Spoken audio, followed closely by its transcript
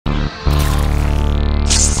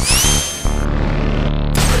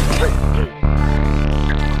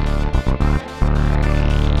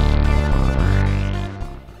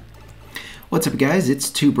What's up guys,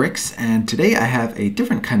 it's 2bricks, and today I have a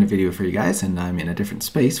different kind of video for you guys, and I'm in a different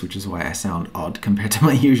space, which is why I sound odd compared to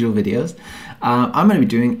my usual videos. I'm going to be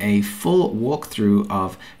doing a full walkthrough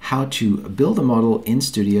of how to build a model in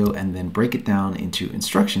Studio and then break it down into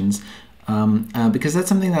instructions, because that's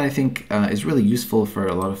something that I think is really useful for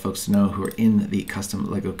a lot of folks to know who are in the custom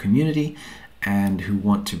Lego community and who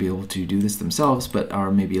want to be able to do this themselves, but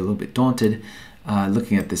are maybe a little bit daunted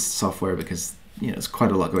looking at this software because it's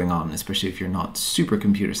quite a lot going on, especially if you're not super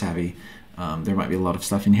computer savvy. There might be a lot of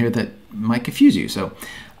stuff in here that might confuse you. So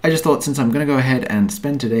I just thought, since I'm going to go ahead and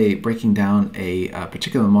spend today breaking down a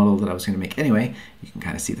particular model that I was going to make anyway, you can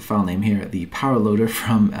kind of see the file name here, the power loader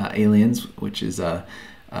from Aliens, which is a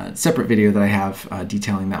separate video that I have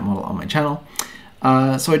detailing that model on my channel.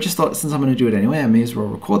 So I just thought, since I'm going to do it anyway, I may as well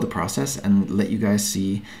record the process and let you guys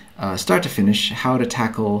see start to finish how to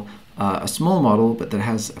tackle a small model, but that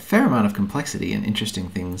has a fair amount of complexity and interesting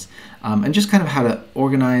things, and just kind of how to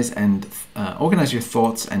organize your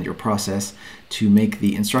thoughts and your process to make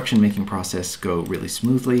the instruction making process go really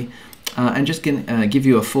smoothly, and just give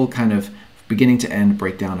you a full kind of beginning to end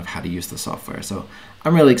breakdown of how to use the software. So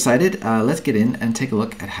I'm really excited. Let's get in and take a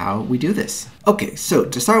look at how we do this. Okay, so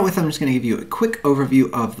to start with, I'm just going to give you a quick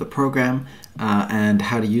overview of the program and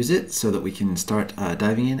how to use it so that we can start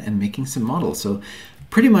diving in and making some models. So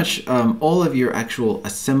pretty much all of your actual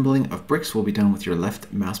assembling of bricks will be done with your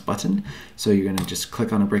left mouse button. So you're going to just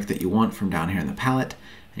click on a brick that you want from down here in the palette.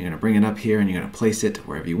 And you're going to bring it up here and you're going to place it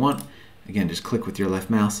wherever you want. Again, just click with your left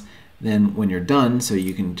mouse. Then when you're done, so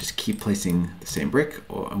you can just keep placing the same brick,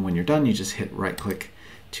 and when you're done, you just hit right click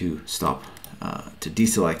to stop, to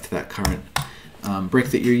deselect that current brick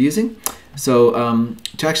that you're using. So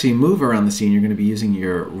to actually move around the scene, you're going to be using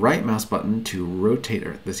your right mouse button to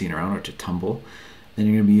rotate the scene around, or to tumble. Then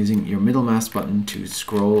you're going to be using your middle mouse button to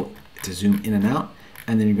scroll, to zoom in and out.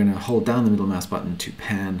 And then you're going to hold down the middle mouse button to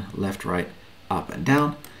pan left, right, up, and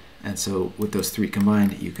down. And so with those three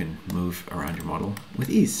combined, you can move around your model with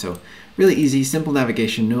ease. So really easy, simple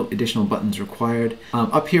navigation, no additional buttons required.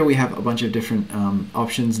 Up here we have a bunch of different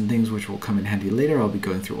options and things which will come in handy later. I'll be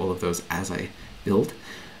going through all of those as I build.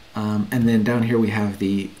 And then down here we have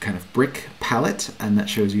the kind of brick palette, and that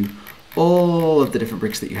shows you all of the different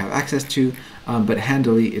bricks that you have access to, but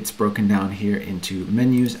handily it's broken down here into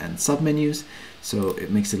menus and sub-menus, so it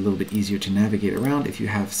makes it a little bit easier to navigate around. If you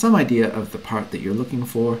have some idea of the part that you're looking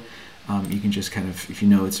for, you can just kind of, if you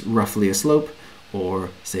know it's roughly a slope or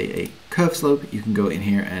say a curved slope, you can go in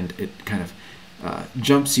here and it kind of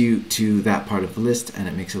jumps you to that part of the list, and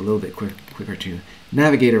it makes it a little bit quicker to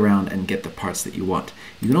navigate around and get the parts that you want.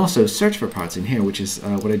 You can also search for parts in here, which is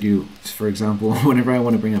what I do, for example, whenever I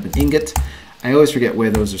want to bring up an ingot. I always forget where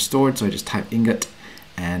those are stored, so I just type ingot,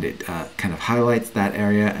 and it kind of highlights that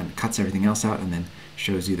area and cuts everything else out, and then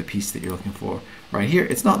shows you the piece that you're looking for right here.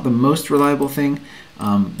 It's not the most reliable thing,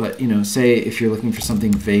 but say if you're looking for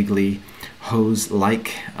something vaguely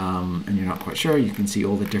hose-like and you're not quite sure, you can see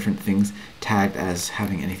all the different things tagged as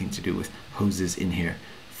having anything to do with hoses in here,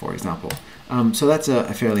 for example. So that's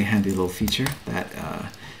a fairly handy little feature that,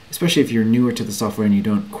 especially if you're newer to the software and you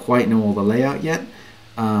don't quite know all the layout yet,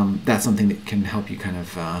 that's something that can help you kind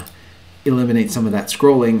of eliminate some of that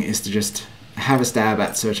scrolling, is to just have a stab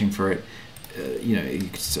at searching for it. You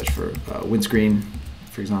could search for windscreen,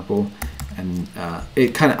 for example, and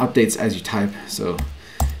it kind of updates as you type, so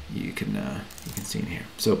you can see in here.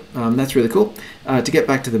 So that's really cool. To get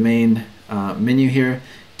back to the main menu here,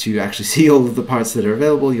 to actually see all of the parts that are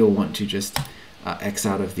available, you'll want to just X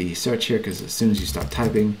out of the search here, because as soon as you start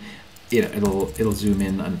typing, it'll zoom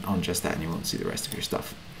in on just that, and you won't see the rest of your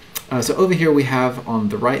stuff. So over here we have on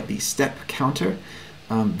the right the step counter.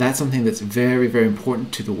 That's something that's very, very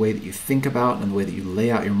important to the way that you think about and the way that you lay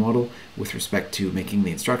out your model with respect to making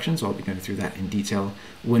the instructions. So I'll be going through that in detail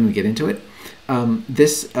when we get into it.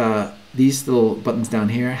 These little buttons down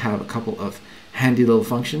here have a couple of handy little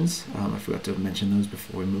functions. I forgot to mention those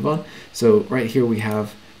before we move on. So right here we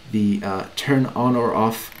have the turn on or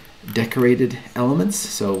off decorated elements.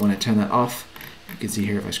 So when I turn that off, you can see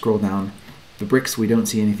here if I scroll down the bricks, we don't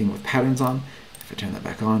see anything with patterns on. If I turn that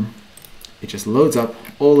back on, it just loads up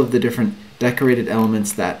all of the different decorated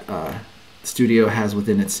elements that Studio has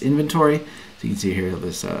within its inventory. So you can see here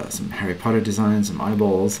there's some Harry Potter designs, some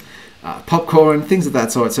eyeballs, popcorn, things of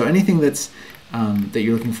that sort. So anything that's that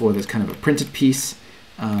you're looking for that's kind of a printed piece,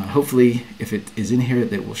 hopefully if it is in here,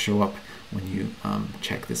 that will show up when you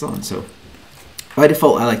check this on. So by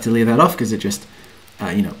default, I like to leave that off because it just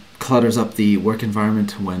clutters up the work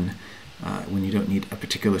environment when you don't need a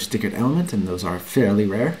particular stickered element, and those are fairly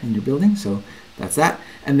rare in your building, so that's that.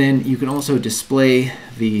 And then you can also display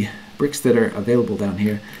the bricks that are available down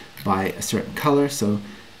here by a certain color. So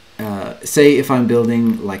say if I'm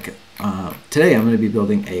building like, today I'm going to be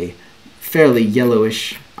building a fairly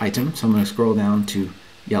yellowish item. So I'm going to scroll down to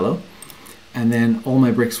yellow. And then all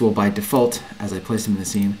my bricks will by default, as I place them in the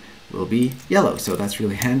scene, will be yellow. So that's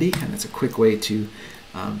really handy, and it's a quick way to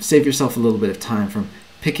save yourself a little bit of time from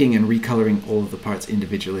picking and recoloring all of the parts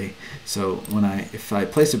individually. So if I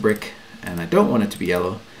place a brick and I don't want it to be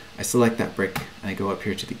yellow, I select that brick and I go up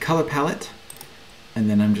here to the color palette, and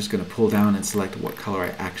then I'm just going to pull down and select what color I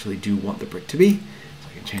actually do want the brick to be. So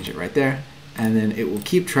I can change it right there, and then it will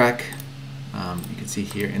keep track. You can see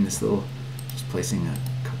here in this little, just placing a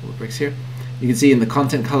couple of bricks here. You can see in the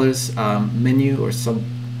content colors menu or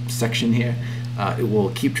subsection here, it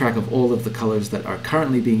will keep track of all of the colors that are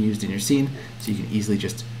currently being used in your scene, so you can easily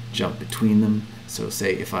just jump between them. So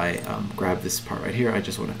say if I grab this part right here, I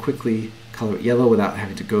just want to quickly color it yellow without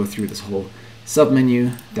having to go through this whole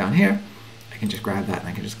sub-menu down here. I can just grab that and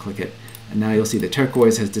I can just click it. And now you'll see the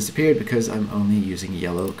turquoise has disappeared because I'm only using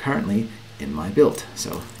yellow currently in my build.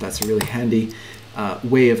 So that's a really handy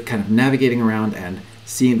way of kind of navigating around and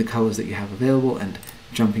seeing the colors that you have available and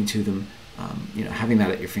jumping to them. Having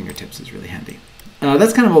that at your fingertips is really handy.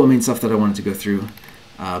 That's kind of all the main stuff that I wanted to go through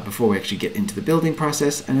before we actually get into the building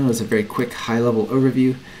process. I know it's a very quick high-level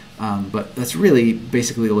overview, but that's really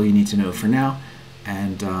basically all you need to know for now.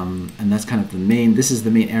 And that's kind of this is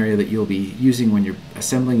the main area that you'll be using when you're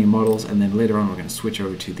assembling your models, and then later on we're going to switch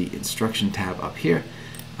over to the instruction tab up here.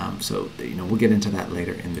 So we'll get into that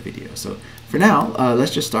later in the video. So for now,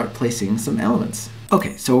 let's just start placing some elements.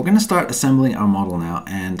 Okay, so we're going to start assembling our model now,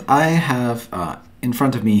 and I have in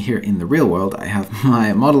front of me here in the real world, I have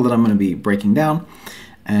my model that I'm going to be breaking down,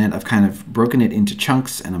 and I've kind of broken it into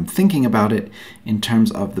chunks, and I'm thinking about it in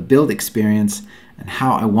terms of the build experience and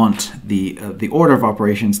how I want the order of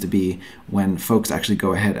operations to be when folks actually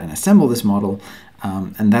go ahead and assemble this model.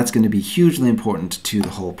 And that's going to be hugely important to the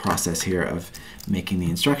whole process here of making the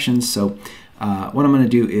instructions. So what I'm going to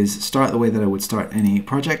do is start the way that I would start any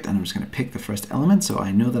project, and I'm just going to pick the first element. So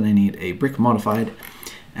I know that I need a brick modified,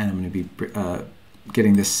 and I'm going to be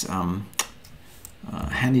getting this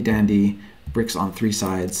handy dandy bricks on 3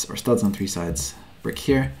 sides, or studs on 3 sides brick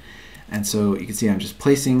here. And so you can see I'm just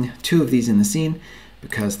placing 2 of these in the scene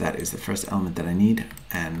because that is the first element that I need.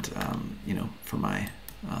 And for my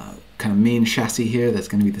kind of main chassis here, that's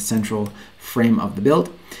going to be the central frame of the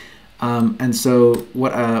build. And so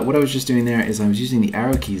what I was just doing there is I was using the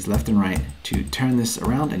arrow keys left and right to turn this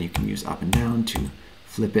around, and you can use up and down to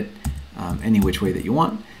flip it any which way that you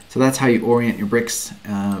want. So that's how you orient your bricks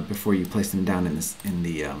before you place them down in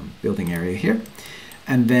the building area here.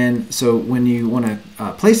 And then, so when you want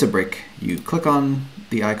to place a brick, you click on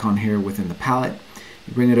the icon here within the palette,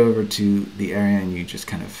 you bring it over to the area, and you just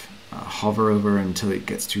kind of hover over until it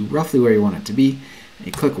gets to roughly where you want it to be. And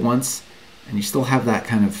you click once, and you still have that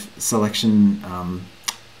kind of selection,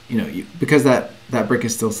 because that brick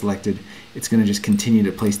is still selected, it's going to just continue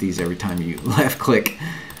to place these every time you left click.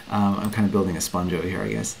 I'm kind of building a sponge over here, I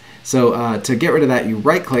guess. So to get rid of that, you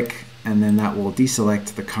right click, and then that will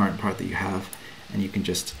deselect the current part that you have, and you can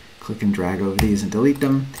just click and drag over these and delete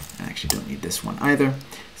them. I actually don't need this one either.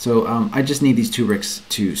 So I just need these 2 bricks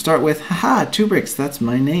to start with. Haha, 2bricks, that's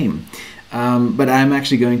my name. But I'm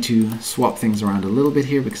actually going to swap things around a little bit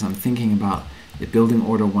here because I'm thinking about the building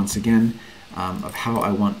order once again of how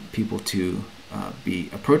I want people to be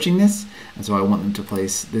approaching this. And so I want them to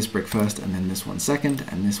place this brick first, and then this one second,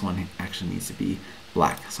 and this one actually needs to be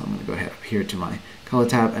black. So I'm going to go ahead up here to my color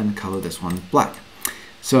tab and color this one black.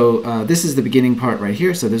 So this is the beginning part right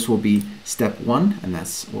here. So this will be step 1, and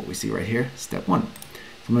that's what we see right here, step 1.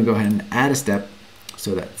 So I'm going to go ahead and add a step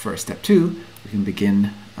so that for step 2, we can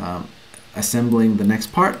begin assembling the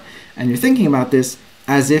next part. And you're thinking about this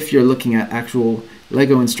as if you're looking at actual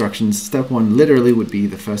Lego instructions. Step 1 literally would be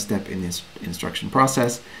the first step in this instruction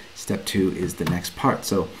process. Step 2 is the next part.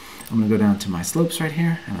 So I'm going to go down to my slopes right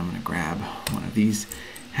here, and I'm going to grab one of these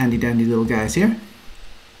handy dandy little guys here.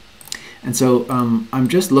 And so I'm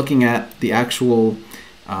just looking at the actual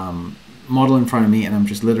model in front of me, and I'm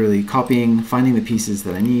just literally copying, finding the pieces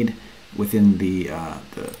that I need within the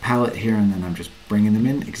palette here, and then I'm just bringing them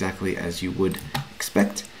in exactly as you would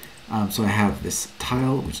expect. So I have this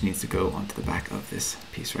tile which needs to go onto the back of this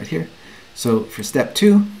piece right here. So for step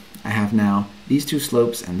 2, I have now these 2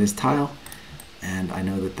 slopes and this tile, and I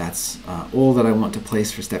know that that's all that I want to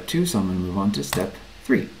place for step 2, so I'm going to move on to step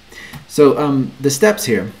 3. So the steps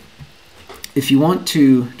here, if you want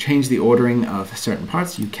to change the ordering of certain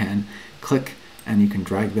parts, you can click and you can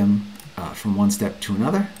drag them from one step to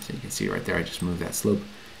another. So you can see right there, I just moved that slope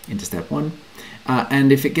into step 1.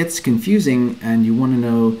 And if it gets confusing and you want to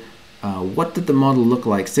know what did the model look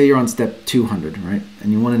like? Say you're on step 200, right?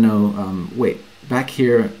 And you want to know, wait, back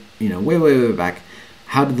here, you know, way back,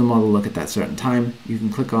 how did the model look at that certain time? You can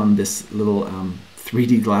click on this little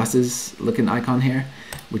 3D glasses looking icon here,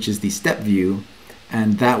 which is the step view,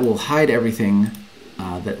 and that will hide everything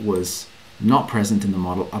that was not present in the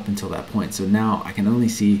model up until that point. So now I can only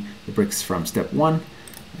see the bricks from step 1,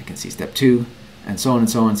 I can see step 2, and so on and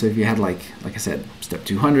so on. So if you had like I said, step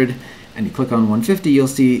 200, and you click on 150, you'll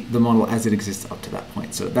see the model as it exists up to that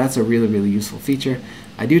point. So that's a really useful feature.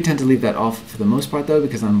 I do tend to leave that off for the most part though,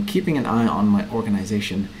 because I'm keeping an eye on my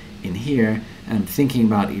organization in here, and I'm thinking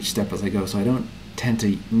about each step as I go, so I don't tend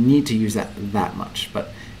to need to use that much, but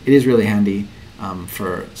it is really handy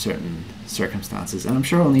for certain circumstances, and I'm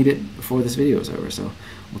sure I'll need it before this video is over, so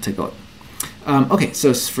we'll take a look. Okay,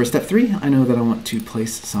 so for step 3, I know that I want to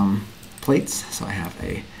place some plates, so I have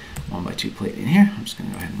a 1x2 plate in here. I'm just going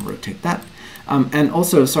to go ahead and rotate that. And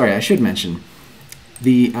also, sorry, I should mention,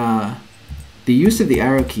 the use of the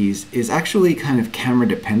arrow keys is actually kind of camera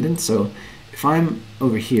dependent. So if I'm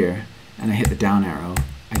over here and I hit the down arrow,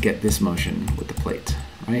 I get this motion with the plate,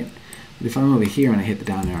 right? But if I'm over here and I hit the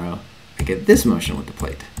down arrow, I get this motion with the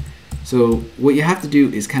plate. So what you have to do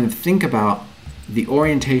is kind of think about the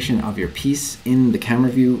orientation of your piece in the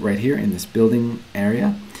camera view right here in this building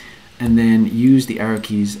area, and then use the arrow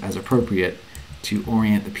keys as appropriate to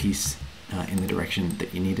orient the piece in the direction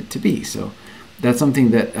that you need it to be. So that's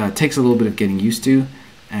something that takes a little bit of getting used to,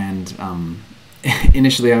 and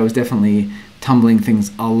initially I was definitely tumbling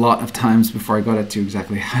things a lot of times before I got it to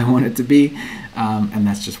exactly how I want it to be, and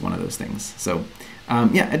that's just one of those things. So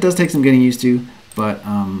yeah, it does take some getting used to, but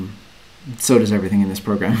so does everything in this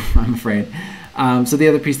program, I'm afraid. So the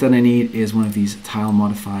other piece that I need is one of these tile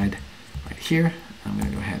modified right here. I'm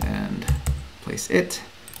going to go ahead and place it.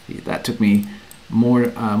 That took me more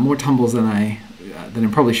tumbles than I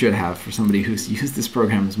probably should have for somebody who's used this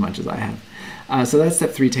program as much as I have. So that's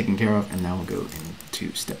step 3 taken care of, and now we'll go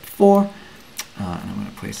into step 4. And I'm going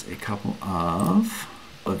to place a couple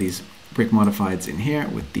of these brick modifieds in here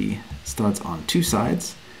with the studs on 2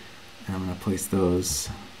 sides. And I'm going to place those.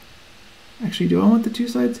 Actually, do I want the 2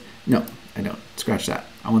 sides? No, I don't. Scratch that.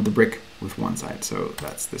 I want the brick with 1 side. So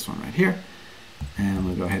that's this one right here. And I'm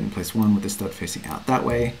going to go ahead and place one with the stud facing out that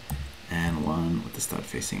way, and one with the stud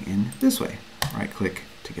facing in this way. Right click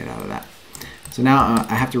to get out of that. So now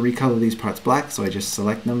I have to recolor these parts black, so I just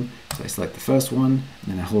select them. So I select the first one, and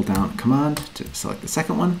then I hold down Command to select the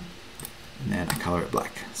second one, and then I color it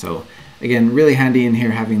black. So again, really handy in here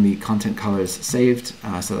having the content colors saved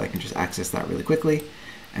so that I can just access that really quickly.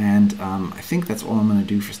 And I think that's all I'm going to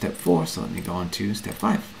do for step 4, so let me go on to step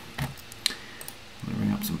 5. I'm going to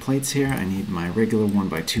bring up some plates here. I need my regular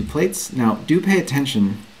 1x2 plates. Now, do pay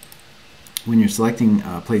attention when you're selecting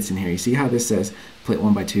plates in here. You see how this says plate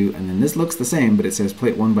 1x2, and then this looks the same, but it says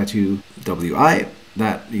plate 1x2 WI.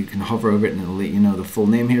 That you can hover over it and it'll let you know the full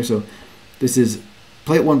name here. So this is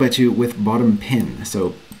plate 1x2 with bottom pin.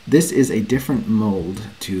 So this is a different mold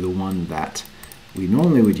to the one that we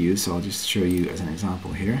normally would use. So I'll just show you as an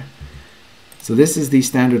example here. So this is the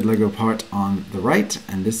standard Lego part on the right,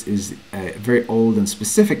 and this is a very old and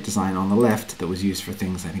specific design on the left that was used for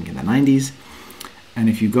things, I think, in the 90s. And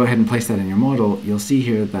if you go ahead and place that in your model, you'll see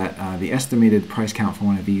here that the estimated price count for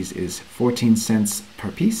one of these is 14 cents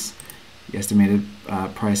per piece. The estimated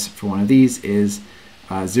price for one of these is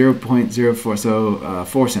 0.04, so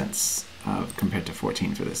 4 cents compared to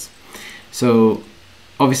 14 for this. So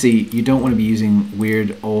obviously, you don't want to be using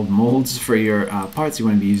weird old molds for your parts. You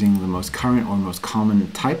want to be using the most current or most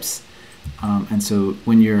common types. And so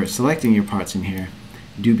when you're selecting your parts in here,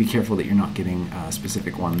 do be careful that you're not getting a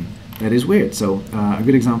specific one that is weird. So a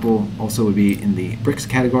good example also would be in the bricks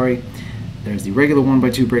category. There's the regular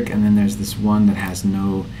 1x2 brick, and then there's this one that has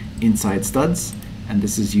no inside studs. And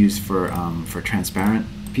this is used for transparent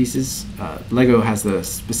pieces. Lego has the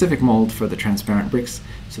specific mold for the transparent bricks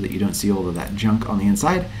so that you don't see all of that junk on the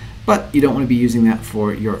inside, but you don't want to be using that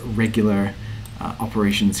for your regular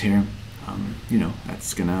operations here. You know,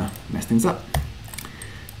 that's gonna mess things up.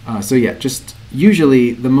 So yeah, just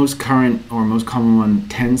usually the most current or most common one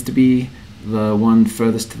tends to be the one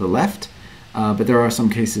furthest to the left, but there are some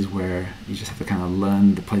cases where you just have to kind of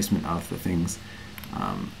learn the placement of the things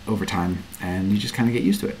over time, and you just kind of get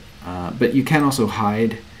used to it. But you can also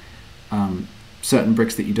hide certain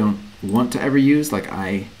bricks that you don't want to ever use. Like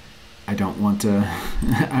I don't want to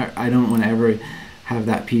I don't want to ever have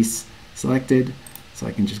that piece selected, so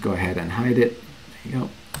I can just go ahead and hide it. There you go.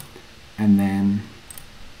 And then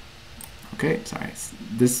okay, sorry,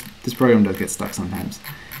 this program does get stuck sometimes.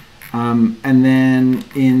 And then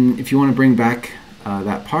if you want to bring back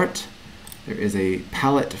that part, There is a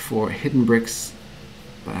palette for hidden bricks,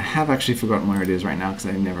 but I have actually forgotten where it is right now because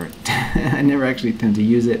I never, I never actually tend to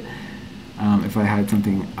use it if I had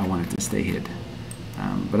something I wanted to stay hid.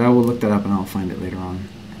 But I will look that up and I'll find it later on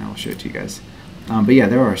and I'll show it to you guys. But yeah,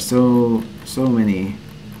 there are so many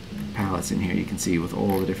palettes in here. You can see with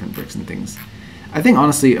all the different bricks and things. I think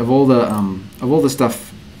honestly, of all the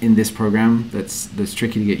stuff in this program that's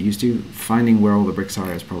tricky to get used to, finding where all the bricks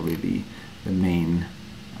are is probably the main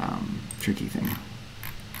tricky thing.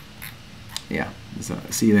 Yeah, so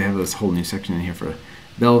see they have this whole new section in here for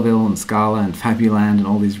Belleville and Scala and Fabuland and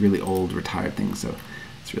all these really old retired things, so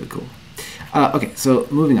it's really cool. Okay, so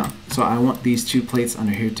moving on. So I want these two plates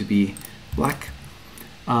under here to be black.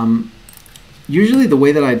 Usually the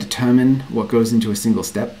way that I determine what goes into a single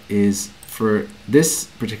step is, for this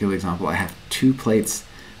particular example, I have two plates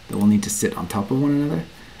that will need to sit on top of one another.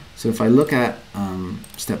 So if I look at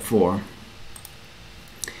step 4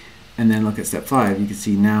 and then look at step 5, you can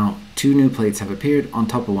see now two new plates have appeared on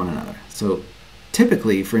top of one another. So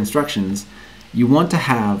typically for instructions, you want to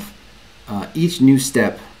have each new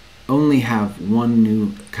step only have one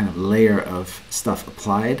new kind of layer of stuff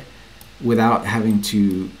applied without having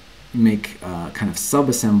to make kind of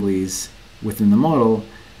sub-assemblies within the model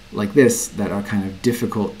like this that are kind of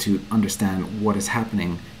difficult to understand what is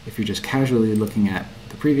happening if you're just casually looking at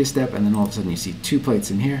the previous step and then all of a sudden you see two plates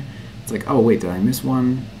in here. It's like, oh wait, did I miss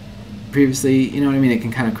one previously? You know what I mean? It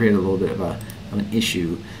can kind of create a little bit of an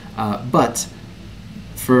issue. But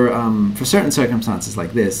for certain circumstances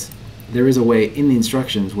like this, there is a way in the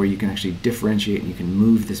instructions where you can actually differentiate and you can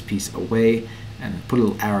move this piece away and put a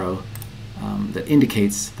little arrow that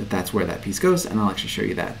indicates that that's where that piece goes, and I'll actually show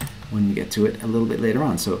you that when we get to it a little bit later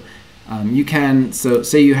on. So you can, so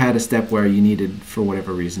say you had a step where you needed, for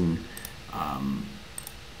whatever reason,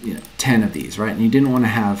 10 of these, right? And you didn't want to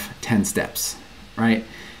have 10 steps, right?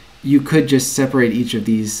 You could just separate each of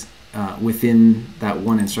these within that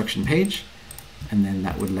one instruction page, and then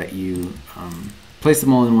that would let you place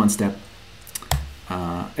them all in one step.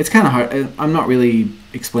 It's kind of hard. I'm not really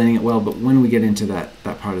explaining it well, but when we get into that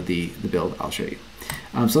part of the build, I'll show you.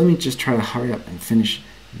 So let me just try to hurry up and finish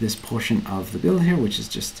this portion of the build here, which is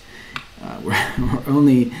just, we're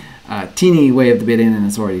only a teeny way of the bit in and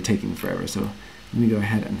it's already taking forever. So let me go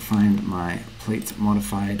ahead and find my plates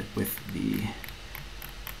modified with the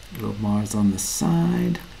little bars on the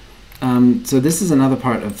side. So this is another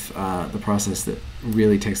part of the process that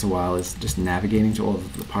really takes a while, is just navigating to all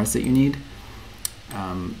of the parts that you need.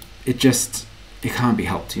 It can't be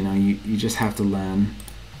helped, you know. You just have to learn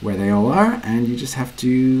where they all are, and you just have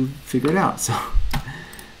to figure it out.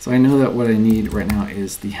 So I know that what I need right now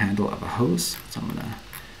is the handle of a hose. So I'm gonna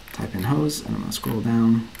type in hose, and I'm gonna scroll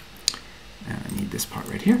down, and I need this part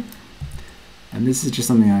right here. And this is just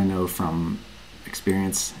something I know from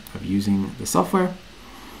experience of using the software.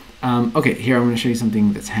 Okay, here I'm going to show you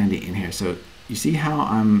something that's handy in here. So you see how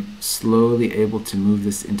I'm slowly able to move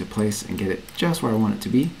this into place and get it just where I want it to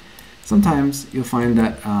be? Sometimes you'll find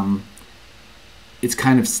that it's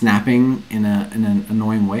kind of snapping in an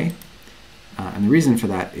annoying way. And the reason for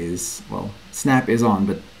that is, well, snap is on,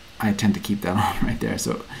 but I tend to keep that on right there.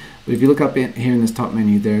 So, but if you look up here in this top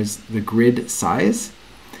menu, there's the grid size.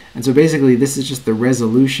 And so basically this is just the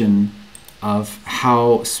resolution of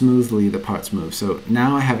how smoothly the parts move. So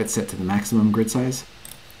now I have it set to the maximum grid size.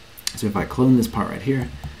 So if I clone this part right here,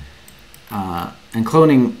 and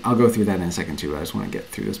cloning, I'll go through that in a second too, I just want to get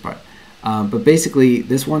through this part. But basically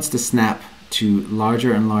this wants to snap to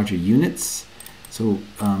larger and larger units. So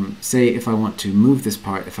say if I want to move this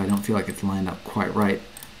part, if I don't feel like it's lined up quite right,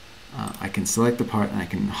 I can select the part and I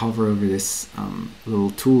can hover over this little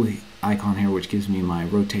tool icon here, which gives me my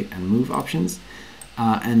rotate and move options.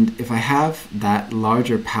 And if I have that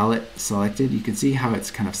larger palette selected, you can see how it's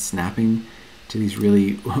kind of snapping to these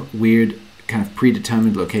really weird kind of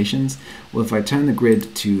predetermined locations. Well, if I turn the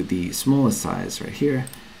grid to the smallest size right here,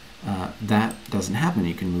 that doesn't happen.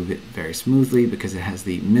 You can move it very smoothly because it has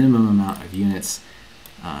the minimum amount of units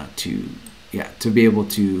to be able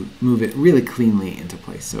to move it really cleanly into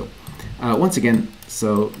place. So once again,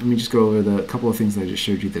 so let me just go over the couple of things that I just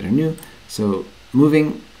showed you that are new. So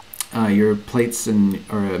moving your plates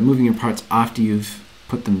or moving your parts after you've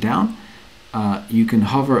put them down, you can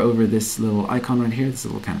hover over this little icon right here, this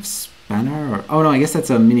little kind of spanner, or oh no, I guess that's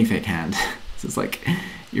a minifig hand. So it's like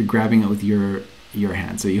you're grabbing it with your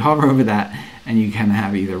hand. So you hover over that and you can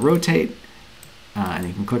have either rotate, and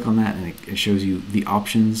you can click on that and it shows you the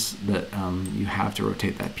options that you have to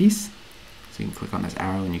rotate that piece. So you can click on this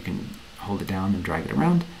arrow and you can hold it down and drag it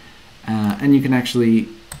around. And you can actually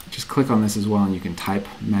just click on this as well and you can type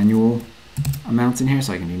manual amounts in here.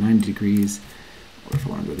 So I can do 90 degrees, Or if I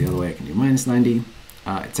want to go the other way, I can do -90,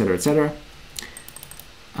 etc., etc.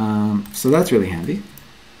 So that's really handy.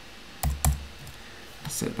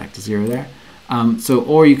 Set it back to 0 there.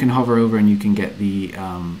 Or you can hover over and you can get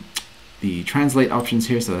the translate options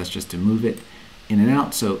here. So that's just to move it in and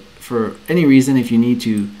out. So for any reason, if you need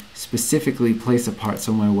to specifically place a part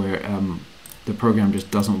somewhere where the program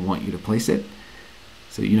just doesn't want you to place it,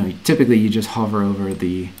 so typically you just hover over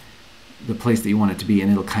the place that you want it to be,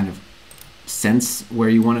 and it'll kind of sense where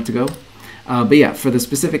you want it to go. But yeah, for the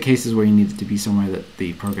specific cases where you need it to be somewhere that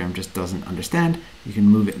the program just doesn't understand, you can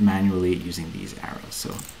move it manually using these arrows.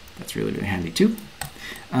 So that's really, really handy too.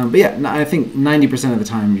 But yeah, I think 90% of the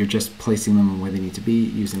time you're just placing them where they need to be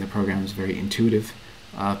using the program's very intuitive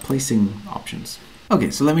placing options.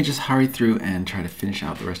 Okay, so let me just hurry through and try to finish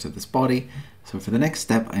out the rest of this body. So for the next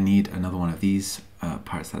step, I need another one of these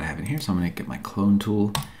parts that I have in here. So I'm going to get my clone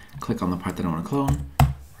tool, click on the part that I want to clone,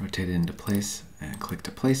 rotate it into place, and click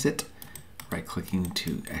to place it. Right-clicking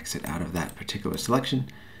to exit out of that particular selection.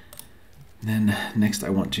 Then next I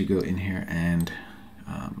want to go in here and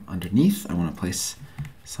underneath I want to place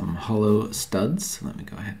some hollow studs. So let me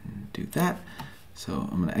go ahead and do that. So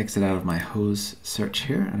I'm going to exit out of my hose search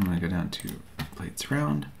here, and I'm going to go down to plates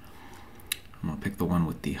round. I'm going to pick the one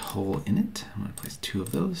with the hole in it. I'm going to place 2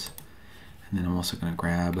 of those. And then I'm also going to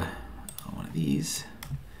grab one of these.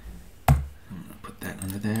 I'm going to put that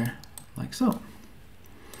under there like so.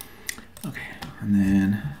 Okay, and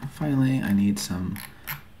then finally I need some,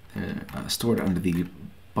 stored under the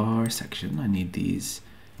bar section, I need these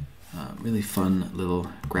really fun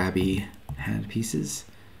little grabby hand pieces.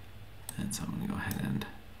 And so I'm going to go ahead and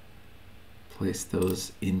place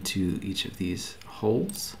those into each of these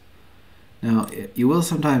holes. Now, you will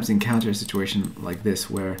sometimes encounter a situation like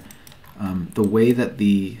this where the way that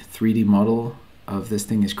the 3D model of this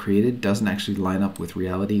thing is created doesn't actually line up with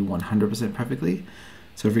reality 100% perfectly.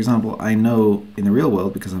 So for example, I know in the real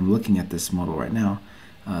world, because I'm looking at this model right now,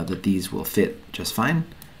 that these will fit just fine,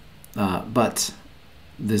 but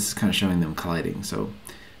this is kind of showing them colliding. So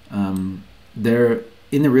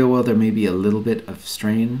in the real world, there may be a little bit of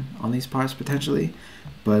strain on these parts potentially,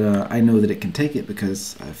 but I know that it can take it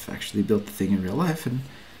because I've actually built the thing in real life, and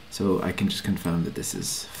so I can just confirm that this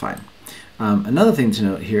is fine. Another thing to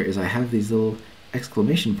note here is I have these little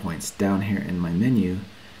exclamation points down here in my menu.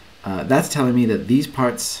 That's telling me that these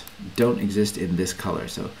parts don't exist in this color.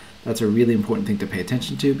 So that's a really important thing to pay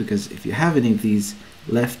attention to, because if you have any of these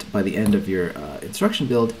left by the end of your instruction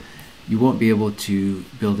build, you won't be able to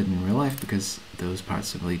build it in real life because those parts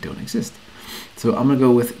simply don't exist. So I'm going to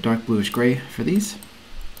go with dark bluish gray for these.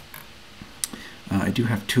 I do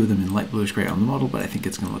have 2 of them in light bluish gray on the model, but I think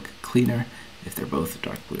it's going to look cleaner if they're both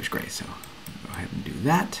dark bluish gray. So I'll go ahead and do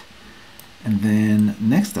that. And then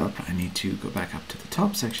next up, I need to go back up to the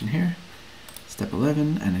top section here, step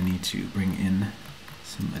 11, and I need to bring in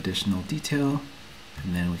some additional detail,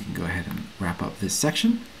 and then we can go ahead and wrap up this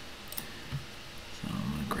section. So I'm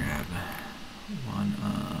going to grab one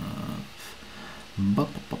of,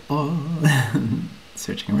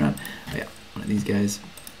 searching around, oh yeah, one of these guys.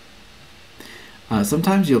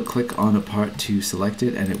 Sometimes you'll click on a part to select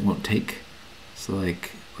it and it won't take. So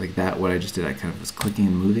like that, what I just did, I kind of was clicking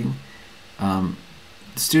and moving.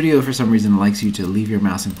 Studio for some reason likes you to leave your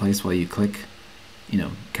mouse in place while you click,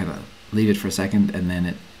 kind of leave it for a second, and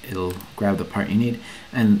then it'll grab the part you need.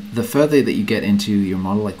 And the further that you get into your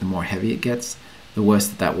model, like the more heavy it gets, the worse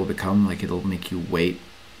that will become. Like it'll make you wait,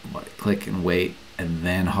 click and wait, and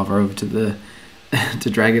then hover over to the to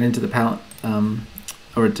drag it into the palette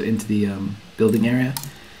or into the building area.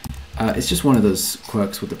 It's just one of those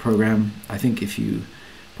quirks with the program. I think if you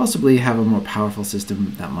possibly have a more powerful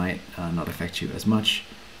system, that might not affect you as much.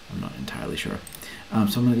 I'm not entirely sure. So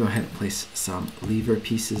I'm going to go ahead and place some lever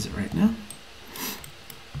pieces right now.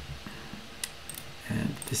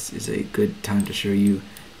 And this is a good time to show you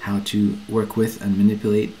how to work with and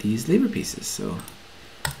manipulate these lever pieces. So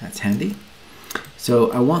that's handy.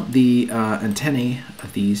 So I want the antennae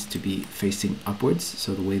of these to be facing upwards.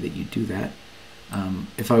 So the way that you do that,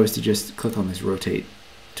 if I was to just click on this rotate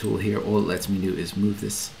tool here, all it lets me do is move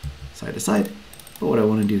this side to side. But what I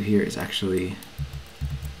want to do here is actually,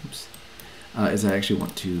 I actually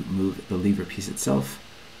want to move the lever piece itself.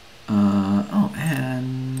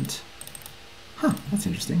 That's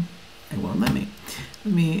interesting. It won't let me.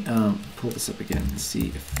 Let me pull this up again and see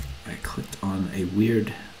if I clicked on a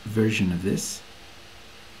weird version of this.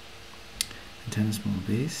 Antenna small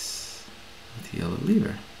base with the yellow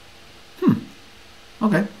lever.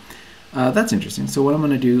 Okay. That's interesting. So what I'm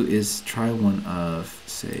going to do is try one of,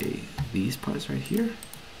 say, these parts right here.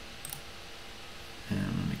 And I'm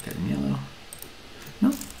going to make that in yellow.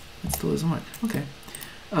 No, that still doesn't work. Okay.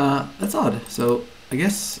 That's odd. So I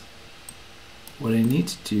guess what I need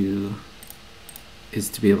to do is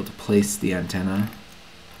to be able to place the antenna.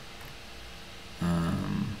 Let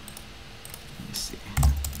me see.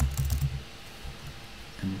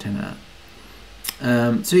 Antenna.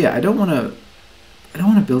 So yeah, I don't want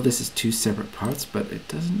to build this as two separate parts, but it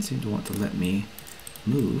doesn't seem to want to let me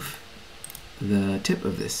move the tip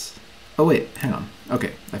of this. Oh wait, hang on.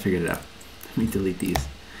 Okay, I figured it out. Let me delete these.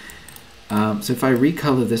 So if I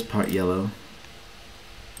recolor this part yellow,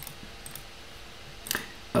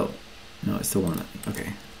 oh no, I still want it.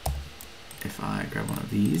 Okay, if I grab one of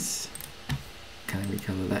these, can I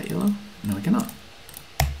recolor that yellow? No, I cannot.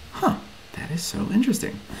 Huh, that is so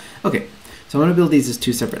interesting. Okay, so I'm going to build these as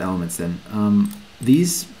two separate elements then.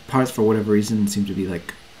 These parts, for whatever reason, seem to be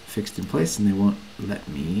like fixed in place, and they won't let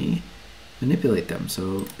me manipulate them.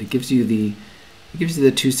 So it gives you the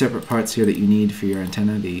two separate parts here that you need for your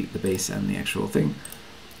antenna, the base and the actual thing.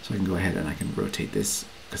 So I can go ahead and I can rotate this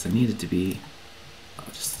because I need it to be.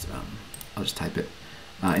 I'll just type it.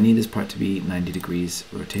 I need this part to be 90 degrees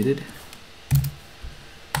rotated,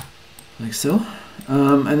 like so.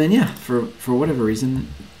 And then yeah, for whatever reason,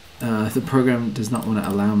 the program does not want to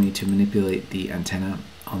allow me to manipulate the antenna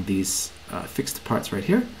on these fixed parts right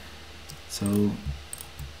here. So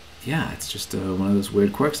yeah, it's just one of those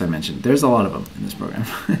weird quirks I mentioned. There's a lot of them in this program.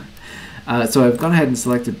 So I've gone ahead and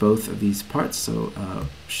selected both of these parts. So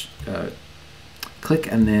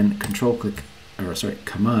click and then command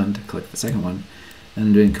click the second one. And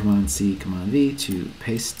I'm doing Command C, Command V to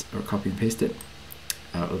paste or copy and paste it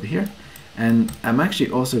over here. And I'm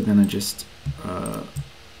actually also gonna just,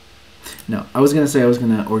 no, I was gonna say I was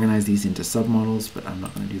gonna organize these into submodels, but I'm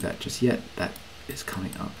not gonna do that just yet. That is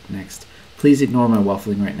coming up next. Please ignore my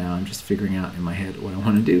waffling right now. I'm just figuring out in my head what I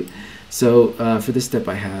want to do. So for this step,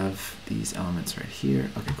 I have these elements right here.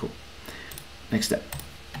 Okay, cool. Next step.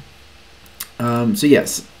 So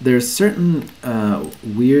yes, there's certain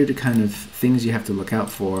weird kind of things you have to look out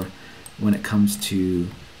for when it comes to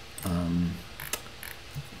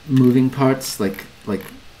moving parts, like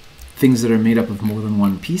things that are made up of more than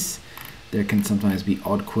one piece. There can sometimes be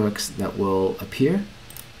odd quirks that will appear,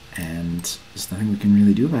 and there's nothing we can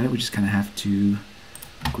really do about it. We just kind of have to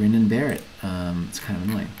grin and bear it. It's kind of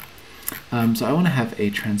annoying. So I want to have a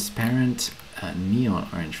transparent neon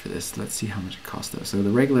orange for this. Let's see how much it costs though. So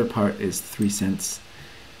the regular part is 3 cents.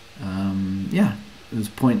 Yeah, it was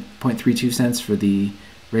 0.32 cents for the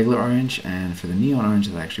regular orange, and for the neon orange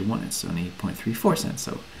that I actually want, it's only 0.34 cents.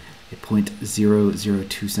 So a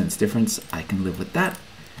 0.002 cents difference. I can live with that.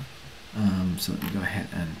 So let me go ahead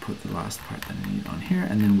and put the last part that I need on here,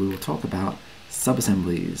 and then we will talk about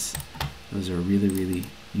sub-assemblies. Those are a really, really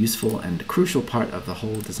useful and crucial part of the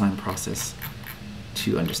whole design process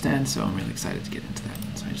to understand, so I'm really excited to get into that.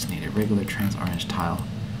 So I just need a regular trans orange tile,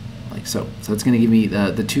 like so. So it's going to give me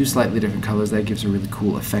the two slightly different colors. That gives a really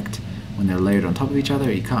cool effect when they're layered on top of each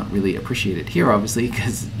other. You can't really appreciate it here, obviously,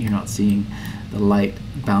 because you're not seeing the light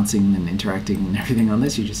bouncing and interacting and everything on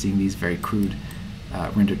this. You're just seeing these very crude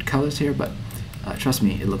rendered colors here, but trust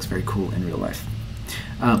me, it looks very cool in real life.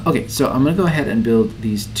 Okay, so I'm going to go ahead and build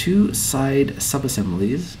these two side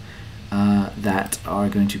sub-assemblies that are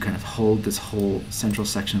going to kind of hold this whole central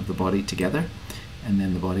section of the body together, and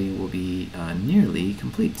then the body will be nearly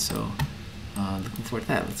complete. So looking forward to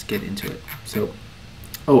that. Let's get into it. So,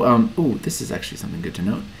 this is actually something good to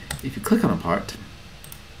note. If you click on a part,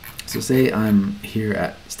 so say I'm here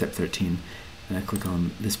at step 13, and I click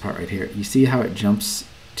on this part right here, you see how it jumps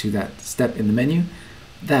to that step in the menu?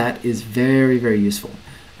 That is very, very useful.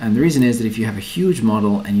 And the reason is that if you have a huge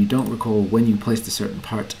model and you don't recall when you placed a certain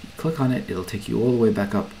part, you click on it, it'll take you all the way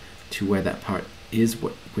back up to where that part is,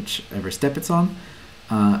 whichever step it's on.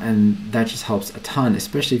 And that just helps a ton,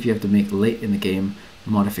 especially if you have to make late in the game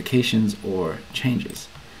modifications or changes.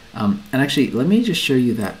 And actually, let me just show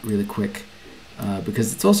you that really quick,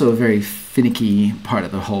 because it's also a very finicky part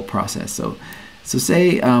of the whole process. So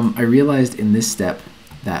say I realized in this step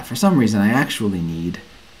that for some reason I actually need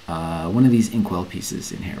one of these inkwell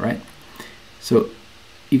pieces in here, right? So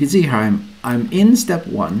you can see here I'm in step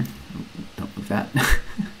 1. Don't move that.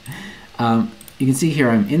 You can see here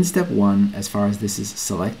I'm in step 1 as far as this is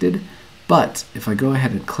selected, but if I go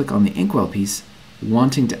ahead and click on the inkwell piece,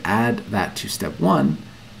 wanting to add that to step 1,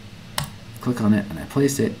 click on it and I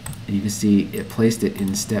place it, and you can see it placed it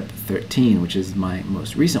in step 13, which is my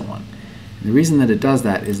most recent one. And the reason that it does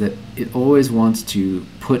that is that it always wants to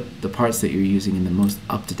put the parts that you're using in the most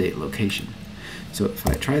up-to-date location. So if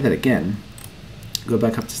I try that again, go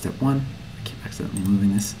back up to step 1, I keep accidentally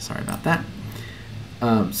moving this, sorry about that.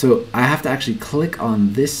 So I have to actually click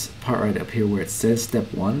on this part right up here where it says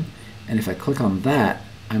step 1, and if I click on that,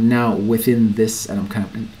 I'm now within this, and I'm kind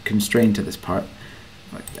of constrained to this part.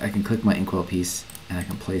 I can click my inkwell piece and I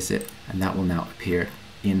can place it, and that will now appear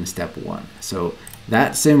in step 1. So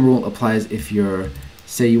that same rule applies if you're,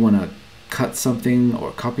 say you want to cut something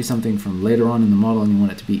or copy something from later on in the model and you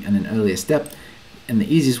want it to be in an earlier step. And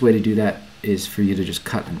the easiest way to do that is for you to just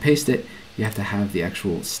cut and paste it. You have to have the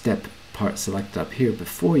actual step part selected up here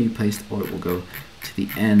before you paste, or it will go to the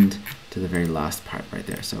end, to the very last part right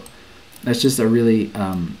there. So that's just a really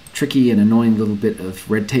tricky and annoying little bit of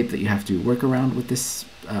red tape that you have to work around with this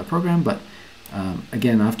program. But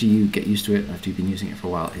again, after you get used to it, after you've been using it for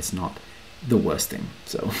a while, it's not the worst thing.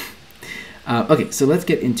 So okay, so let's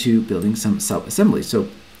get into building some sub-assemblies. So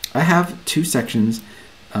I have 2 sections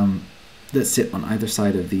that sit on either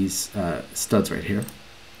side of these studs right here,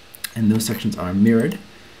 and those sections are mirrored.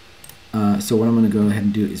 So what I'm going to go ahead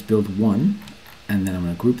and do is build one, and then I'm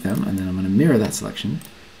going to group them, and then I'm going to mirror that selection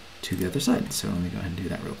to the other side. So let me go ahead and do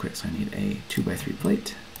that real quick. So I need a 2x3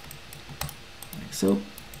 plate, like so.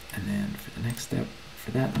 And then for the next step,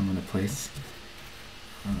 for that, I'm going to place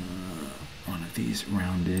one of these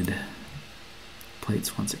rounded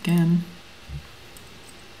plates once again.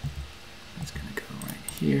 That's going to go right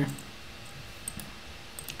here.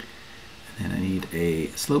 And then I need a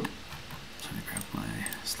slope. So I'm going to grab my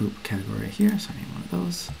slope category right here. So I need one of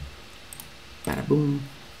those. Bada boom.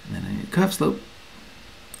 And then I need a curve slope.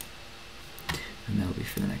 And that'll be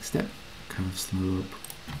for the next step. Curve slope,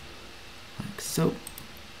 like so.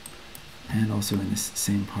 And also in this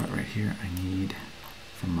same part right here, I need,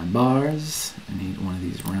 from my bars, I need one of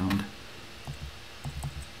these round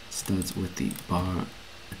studs with the bar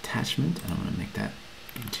attachment. And I'm going to make that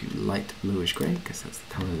into light bluish gray because that's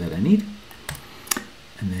the color that I need.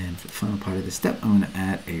 And then for the final part of this step, I'm going to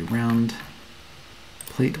add a round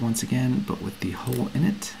plate once again, but with the hole in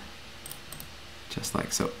it, just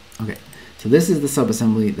like so. Okay, so this is the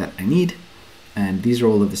sub-assembly that I need, and these are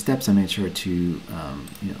all of the steps. I made sure to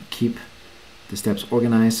keep the steps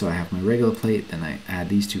organized. So I have my regular plate, then I add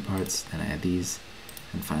these 2 parts, then I add these,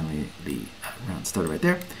 and finally the round stud right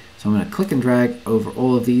there. So I'm going to click and drag over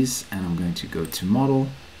all of these, and I'm going to go to Model,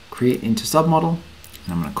 Create into Submodel,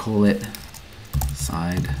 and I'm going to call it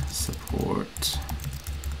Side Support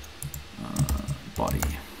Body.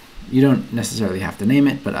 You don't necessarily have to name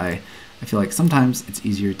it, but I feel like sometimes it's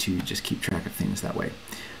easier to just keep track of things that way.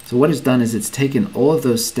 So what it's done is it's taken all of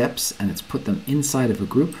those steps and it's put them inside of a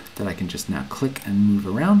group that I can just now click and move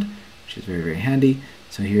around, which is very, very handy.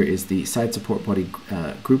 So here is the side support body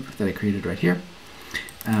group that I created right here.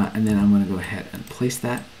 And then I'm going to go ahead and place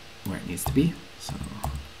that where it needs to be. So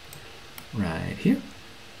right here.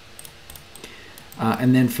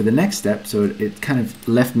 And then for the next step, so it kind of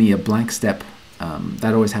left me a blank step.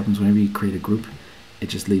 That always happens whenever you create a group. It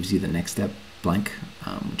just leaves you the next step blank,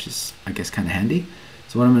 which is, I guess, kind of handy.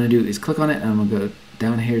 So what I'm going to do is click on it, and I'm going to go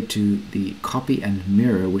down here to the copy and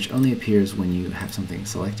mirror, which only appears when you have something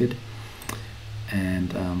selected.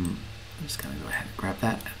 And I'm just going to go ahead and grab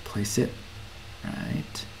that and place it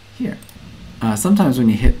right here. Sometimes when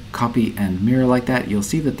you hit copy and mirror like that, you'll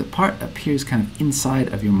see that the part appears kind of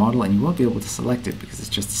inside of your model, and you won't be able to select it because it's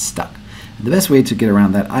just stuck. And the best way to get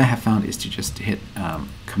around that I have found is to just hit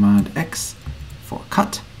Command X for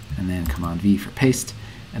cut, and then Command V for paste,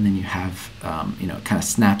 and then you have, it kind of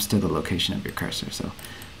snaps to the location of your cursor. So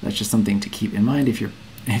that's just something to keep in mind if your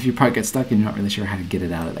part gets stuck and you're not really sure how to get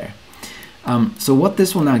it out of there. So what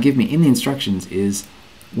this will now give me in the instructions is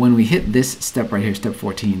when we hit this step right here, step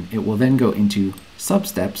 14, it will then go into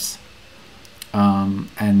sub-steps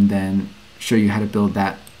and then show you how to build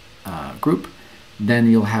that group. Then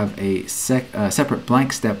you'll have a separate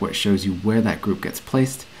blank step where it shows you where that group gets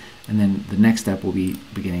placed. And then the next step will be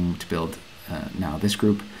beginning to build now this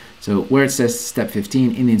group. So where it says step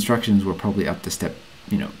 15 in the instructions, we're probably up to step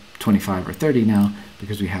 25 or 30 now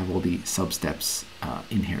because we have all the sub-steps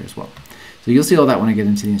in here as well. So you'll see all that when I get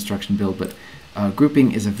into the instruction build, but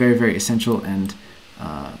grouping is a very, very essential and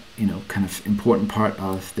kind of important part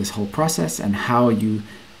of this whole process, and how you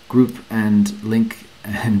group and link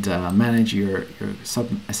and manage your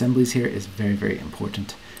sub-assemblies here is very, very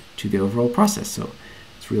important to the overall process. So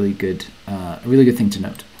it's really good, a really good thing to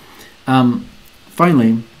note.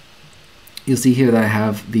 Finally, you'll see here that I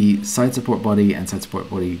have the side support body and side support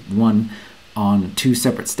body 1 on 2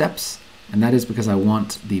 separate steps, and that is because I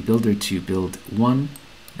want the builder to build one,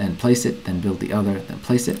 then place it, then build the other, then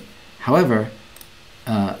place it. However,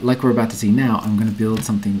 like we're about to see now, I'm going to build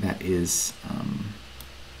something that is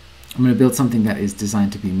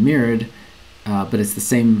designed to be mirrored, but it's the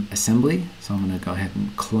same assembly. So I'm going to go ahead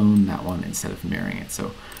and clone that one instead of mirroring it.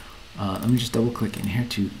 So let me just double click in here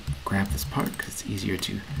to grab this part because it's easier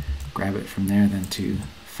to grab it from there than to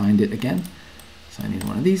find it again. So I need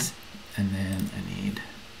one of these, and then I need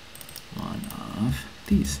one of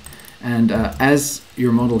these. And as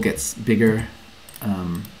your model gets bigger,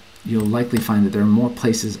 you'll likely find that there are more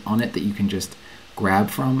places on it that you can just grab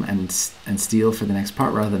from and steal for the next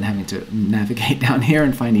part, rather than having to navigate down here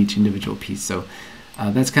and find each individual piece. So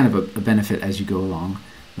that's kind of a benefit as you go along.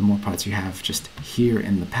 The more parts you have just here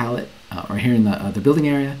in the palette, or here in the building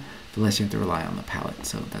area, the less you have to rely on the palette.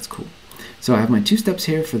 So that's cool. So I have my 2 steps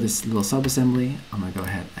here for this little sub-assembly. I'm going to go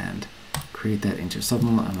ahead and create that into a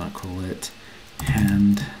submodel. I'm going to call it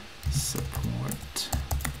hand support,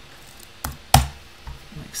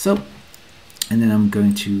 like so. And then I'm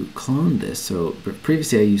going to clone this. So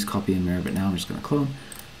previously I used copy and mirror, but now I'm just going to clone.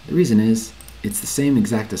 The reason is it's the same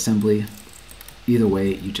exact assembly. Either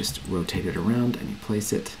way, you just rotate it around and you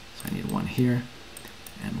place it. So I need one here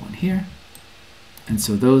and one here. And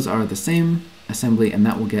so those are the same assembly, and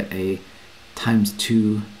that will get a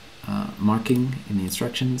 ×2 marking in the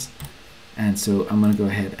instructions. And so I'm going to go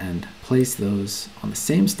ahead and place those on the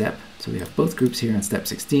same step. So we have both groups here on step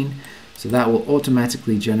 16. So that will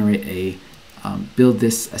automatically generate a build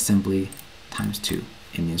this assembly ×2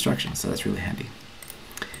 in the instructions. So that's really handy.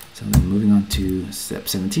 So then moving on to step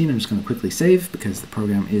 17, I'm just going to quickly save because the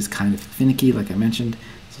program is kind of finicky, like I mentioned.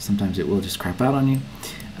 So sometimes it will just crap out on you.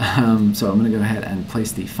 So I'm going to go ahead and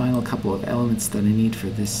place the final couple of elements that I need for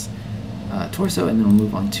this torso, and then we'll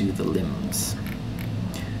move on to the limbs.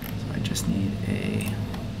 So I just need a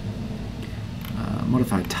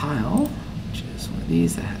modified tile, which is one of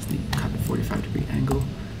these that has the cut at 45-degree angle. Go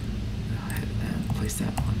ahead and place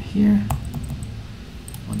that on here,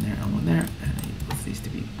 one there and one there, and I need both these to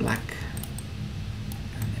be black.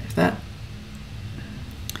 And there's that.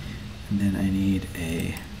 And then I need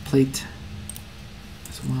a plate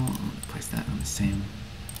as well. I'm going to place that on the same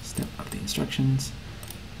step of the instructions.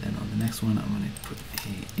 Then on the next one, I'm going to put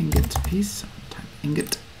an ingot piece. So I'm going to type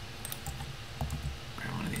ingot.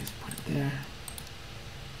 Grab one of these, put it there.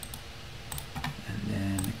 And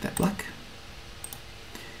then make that black.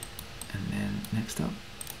 And then next up,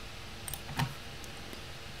 I'm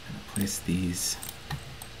going to place these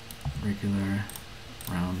regular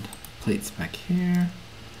round plates back here.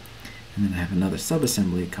 And then I have another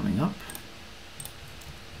sub-assembly coming up.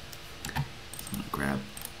 So I'm going to grab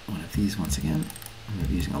one of these once again. I'm going to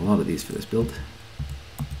be using a lot of these for this build,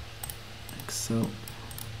 like so.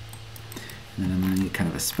 And then I'm going to need kind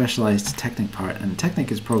of a specialized Technic part, and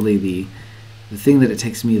Technic is probably the thing that it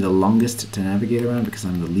takes me the longest to navigate around because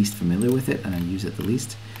I'm the least familiar with it and I use it the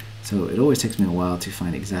least. So it always takes me a while to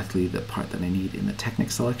find exactly the part that I need in the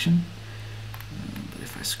Technic selection. But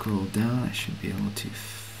if I scroll down, I should be able to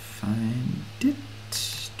find it.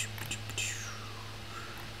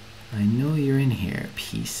 I know you're in here,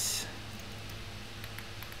 piece.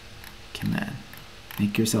 Come on,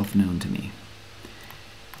 make yourself known to me.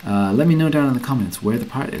 Let me know down in the comments where the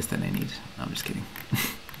part is that I need. No, I'm just kidding.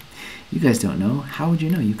 You guys don't know. How would you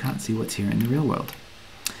know? You can't see what's here in the real world.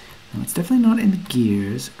 No, it's definitely not in the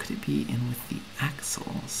gears. Could it be in with the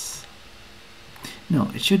axles? No,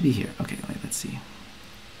 it should be here. Okay, wait, let's see.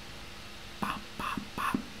 Bop, bop,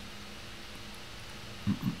 bop.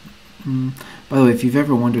 By the way, if you've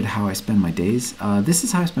ever wondered how I spend my days, this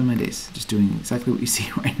is how I spend my days. Just doing exactly what you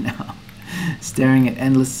see right now. Staring at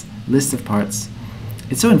endless lists of parts.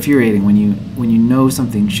 It's so infuriating when you know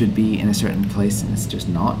something should be in a certain place and it's just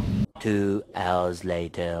not. 2 hours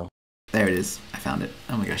later. There it is. I found it.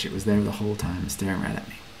 Oh my gosh, it was there the whole time, staring right at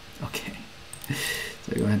me. Okay.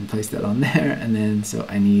 So I go ahead and place that on there, and then so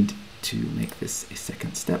I need to make this a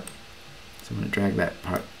second step. So I'm going to drag that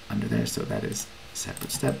part under there, so that is a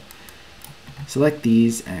separate step. Select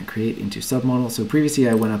these and create into submodel. So previously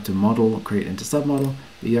I went up to model, create into submodel,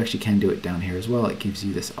 but you actually can do it down here as well. It gives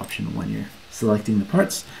you this option when you're selecting the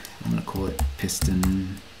parts. I'm going to call it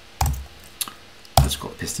piston. I'll just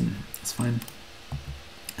call it piston. That's fine.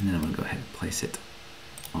 And then I'm going to go ahead and place it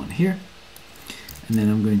on here. And then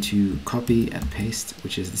I'm going to copy and paste,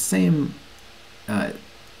 which is the same,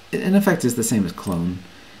 in effect is the same as clone.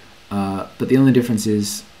 But the only difference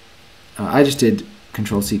is I just did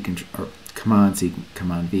Control-C, or Command-C,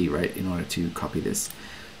 Command-V, right, in order to copy this.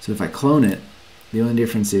 So if I clone it, the only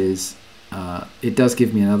difference is it does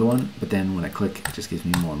give me another one, but then when I click, it just gives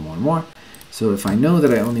me more and more and more. So if I know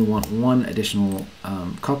that I only want one additional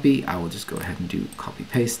copy, I will just go ahead and do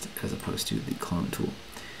copy-paste as opposed to the clone tool.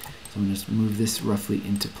 So I'm going to just move this roughly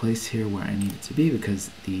into place here where I need it to be, because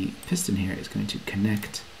the piston here is going to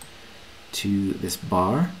connect to this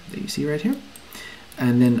bar that you see right here.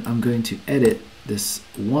 And then I'm going to edit this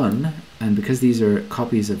one, and because these are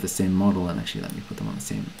copies of the same model, and actually let me put them on the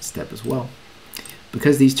same step as well,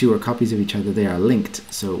 because these two are copies of each other, they are linked.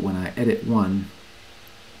 So when I edit one,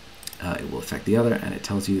 it will affect the other, and it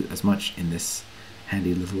tells you as much in this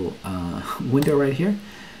handy little window right here.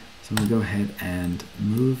 So I'm going to go ahead and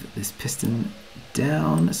move this piston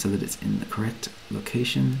down so that it's in the correct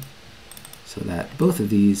location, so that both of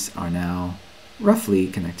these are now roughly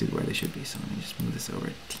connected where they should be. So let me just move this over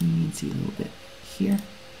a teensy little bit here.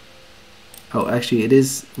 Oh, actually it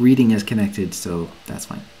is reading as connected, so that's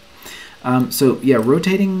fine. So yeah,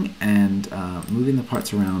 rotating and moving the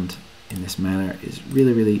parts around in this manner is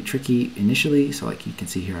really, really tricky initially. So like you can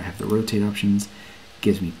see here, I have the rotate options. It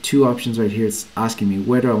gives me two options right here. It's asking me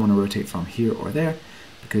where do I want to rotate from, here or there.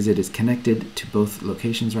 Because it is connected to both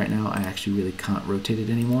locations right now, I actually really can't rotate it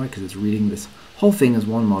anymore because it's reading this whole thing as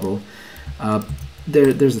one model.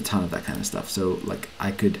 There's a ton of that kind of stuff. So like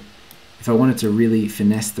I could, if I wanted to really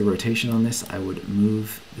finesse the rotation on this, I would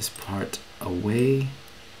move this part away.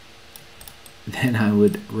 Then I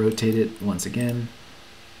would rotate it once again.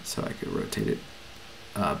 So I could rotate it,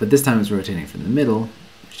 but this time it's rotating from the middle,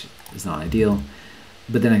 which is not ideal.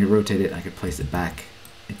 But then I could rotate it, I could place it back,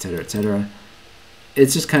 etc., etc.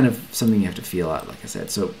 It's just kind of something you have to feel out, like I said.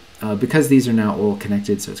 So because these are now all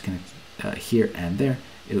connected, so it's connected here and there,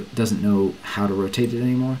 it doesn't know how to rotate it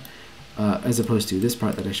anymore. As opposed to this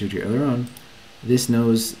part that I showed you earlier on, this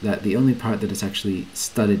knows that the only part that is actually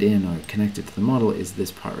studded in or connected to the model is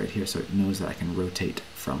this part right here, so it knows that I can rotate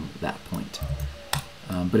from that point.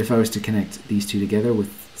 But if I was to connect these two together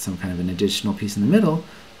with some kind of an additional piece in the middle,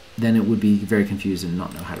 then it would be very confused and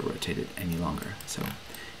not know how to rotate it any longer. So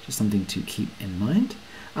just something to keep in mind.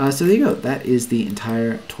 So there you go. That is the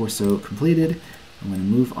entire torso completed. I'm going to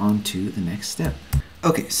move on to the next step.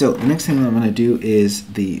 Okay, so the next thing I'm going to do is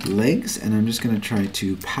the legs, and I'm just going to try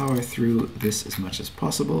to power through this as much as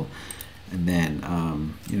possible. And then,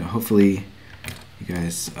 you know, hopefully you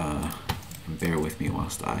guys bear with me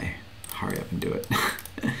whilst I hurry up and do it.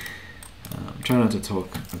 Try not to talk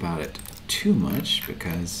about it too much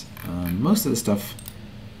because most of the stuff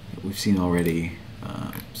that we've seen already,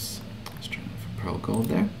 oops, I was trying for pearl gold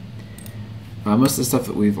there. Most of the stuff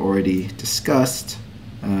that we've already discussed,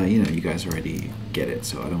 you know, you guys already get it,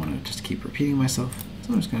 so I don't want to just keep repeating myself.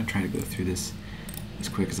 So I'm just going to try to go through this as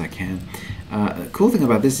quick as I can. The cool thing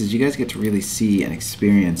about this is you guys get to really see and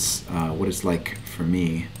experience what it's like for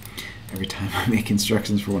me every time I make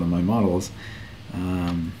instructions for one of my models.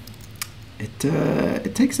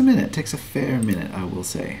 It takes a minute. It takes a fair minute, I will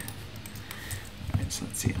say. Alright, so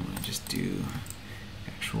let's see. I'm going to just do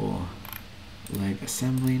actual leg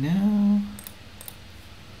assembly now.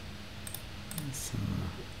 So,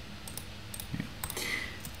 yeah.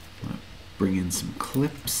 I'm going to bring in some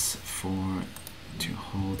clips to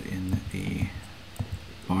hold in the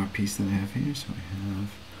bar piece that I have here. So we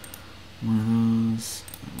have one of those,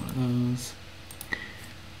 and one of those.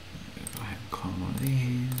 I'm going to go ahead and clone one of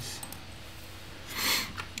these.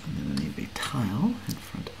 And then I need a tile in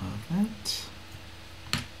front of that.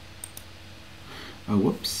 Oh,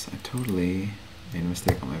 whoops, I totally made a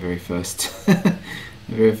mistake on my very first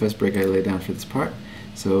brick I laid down for this part.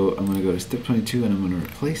 So I'm going to go to step 22 and I'm going to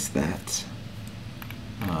replace that,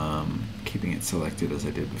 keeping it selected as I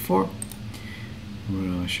did before.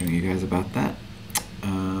 I'm showing you guys about that.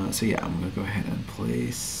 So yeah, I'm going to go ahead and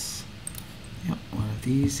place one of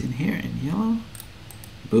these in here in yellow.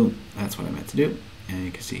 Boom, that's what I meant to do. And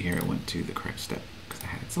you can see here it went to the correct step because I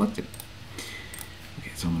had it selected.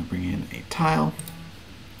 Okay, so I'm going to bring in a tile.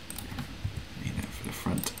 I need that for the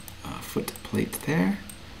front foot plate there.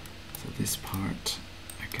 So this part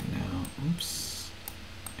I can now, oops,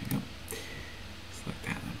 there you go. Select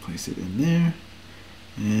that and place it in there.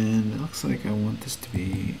 And it looks like I want this to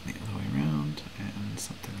be the other way around and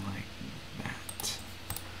something like that.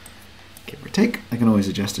 Give or take. I can always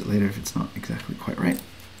adjust it later if it's not exactly quite right.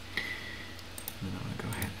 And then I'm going to go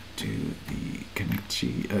ahead and do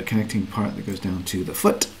the connecting part that goes down to the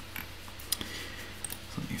foot.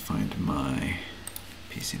 So let me find my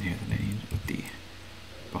piece in here that I need with the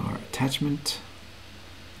bar attachment.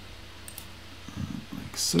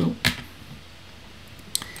 Like so.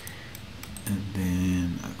 And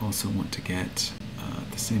then I also want to get,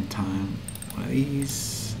 at the same time, one of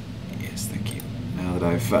these. Yes, thank you. Now that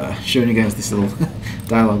I've shown you guys this little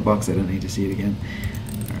dialog box, I don't need to see it again.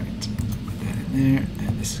 Alright, put that in there.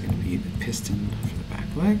 And this is going to be the piston for the back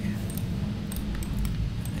leg.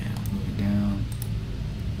 And I'll move it down.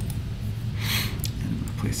 And I'm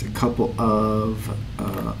going to place a couple of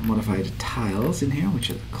modified tiles in here, which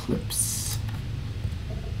are the clips.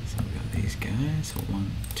 So we got these guys. So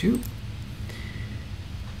 1, 2.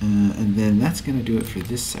 And then that's going to do it for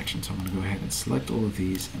this section. So I'm going to go ahead and select all of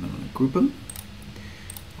these and I'm going to group them,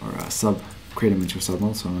 or create them into a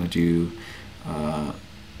submodel. So I'm going to do,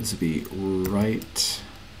 this would be right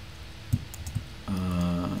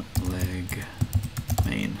leg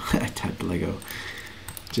main. I typed Lego,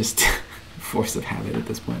 just force of habit at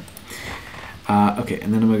this point. Okay,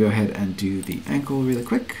 and then I'm going to go ahead and do the ankle really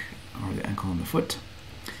quick, or the ankle on the foot.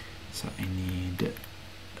 So I need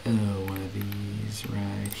one of these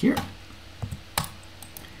right here.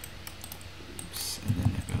 Oops, and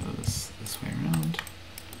then it goes this way around.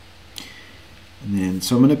 And then,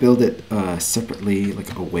 so I'm going to build it separately,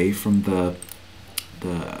 like away from the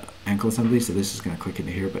ankle assembly. So this is going to click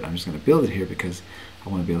into here, but I'm just going to build it here because I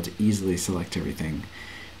want to be able to easily select everything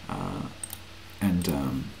and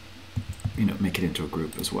you know, make it into a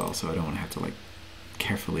group as well. So I don't want to have to like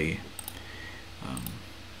carefully,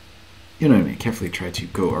 you know what I mean, carefully try to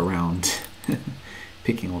go around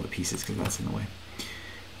picking all the pieces, because that's in the way.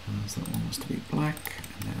 So that one wants to be black,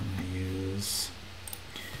 and then I'm going to use,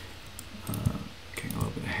 getting a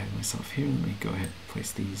little bit ahead of myself here. Let me go ahead and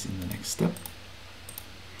place these in the next step.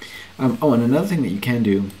 Oh, and another thing that you can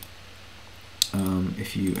do,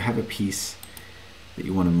 if you have a piece that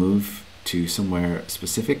you want to move to somewhere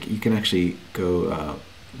specific, you can actually go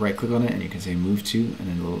right click on it and you can say move to, and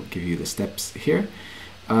then it'll give you the steps here.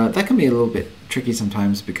 That can be a little bit tricky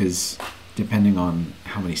sometimes, because depending on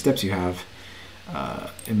how many steps you have,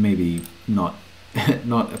 it may be not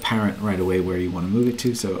apparent right away where you want to move it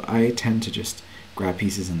to. So I tend to just grab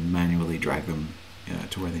pieces and manually drag them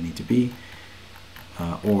to where they need to be,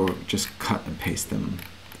 or just cut and paste them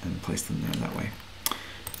and place them there that way.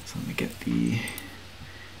 So let me get the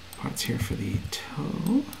parts here for the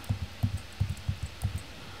toe.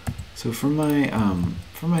 So for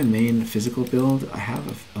my main physical build, I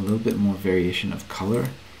have a little bit more variation of color,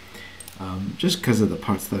 just because of the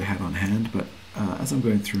parts that I had on hand. But as I'm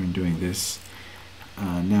going through and doing this,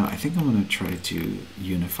 now I think I'm going to try to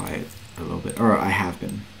unify it a little bit, or I have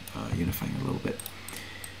been unifying it a little bit.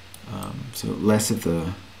 So less of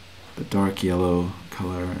the dark yellow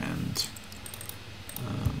color, and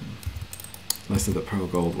less of the pearl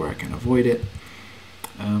gold where I can avoid it,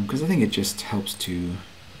 because I think it just helps to,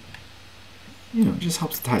 you know, it just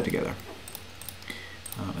helps to tie it together.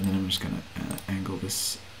 And then I'm just going to angle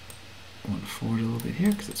this one forward a little bit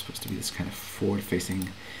here, because it's supposed to be this kind of forward-facing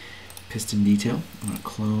piston detail. I'm going to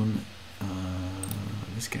clone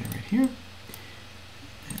this guy right here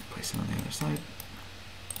and place it on the other side,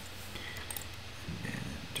 and then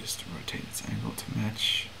just rotate its angle to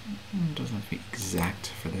match. It doesn't have to be exact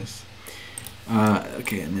for this.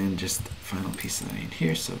 Okay, and then just the final piece that I need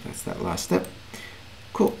here. So that's that last step.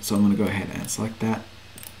 Cool. So I'm going to go ahead and select that,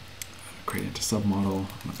 create it into submodel.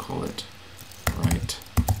 I'm going to call it right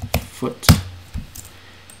foot,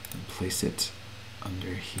 and place it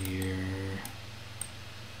under here,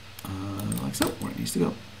 like so, where it needs to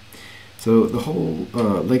go. So the whole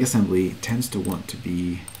leg assembly tends to want to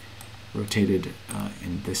be rotated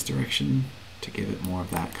in this direction to give it more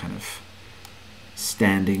of that kind of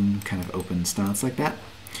standing, kind of open stance like that.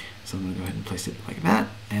 So I'm going to go ahead and place it like that,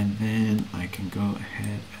 and then I can go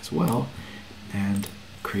ahead as well and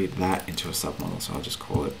create that into a submodel. So I'll just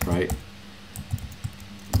call it right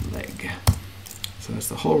leg. So that's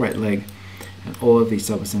the whole right leg, and all of these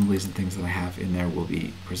sub-assemblies and things that I have in there will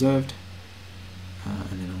be preserved.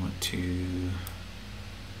 And then I want to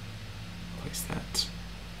place that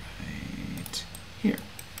right here.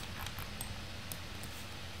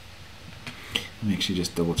 Let me actually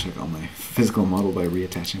just double check on my physical model by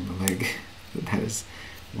reattaching the leg. That is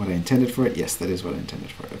what I intended for it. Yes, that is what I intended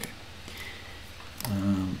for it. Okay.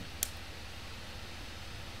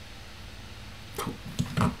 Cool.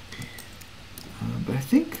 But I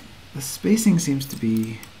think the spacing seems to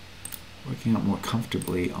be working out more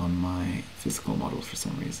comfortably on my physical model for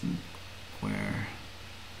some reason. Where,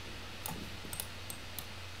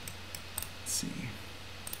 let's see.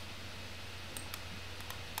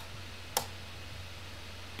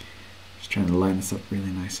 Trying to line this up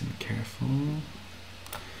really nice and careful.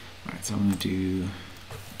 Alright, so I'm going to do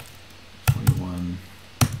 41.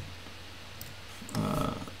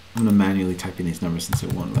 I'm going to manually type in these numbers since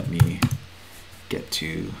it won't let me get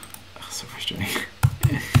to... Oh, so frustrating.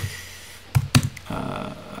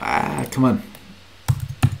 Come on.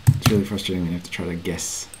 It's really frustrating when you have to try to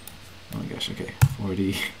guess. Oh my gosh, okay.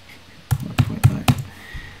 41.9.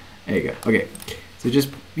 There you go. Okay. So just,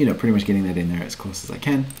 you know, pretty much getting that in there as close as I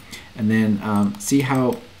can. And then see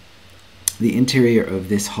how the interior of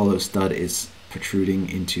this hollow stud is protruding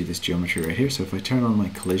into this geometry right here. So if I turn on my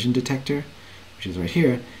collision detector, which is right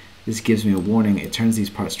here, this gives me a warning. It turns these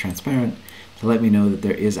parts transparent to let me know that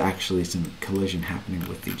there is actually some collision happening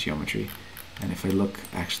with the geometry. And if I look,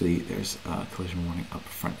 actually, there's a collision warning up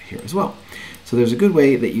front here as well. So there's a good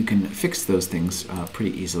way that you can fix those things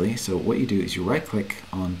pretty easily. So what you do is you right-click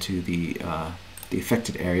onto the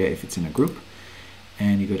affected area if it's in a group,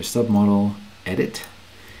 and you go to Submodel, Edit,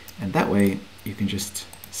 and that way you can just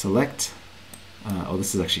select. Oh,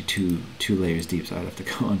 this is actually two layers deep, so I'd have to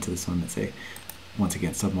go onto this one and say, once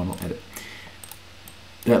again, Submodel, Edit.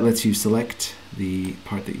 That lets you select the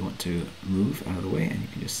part that you want to move out of the way, and you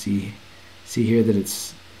can just see here that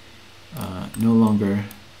it's no longer,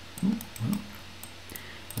 well,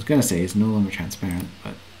 I was going to say it's no longer transparent,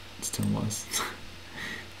 but it still was.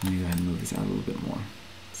 Let me go ahead and move this out a little bit more.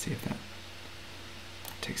 See if that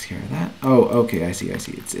takes care of that. Oh, okay, I see.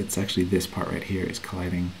 It's actually this part right here is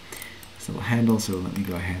colliding this little handle, so let me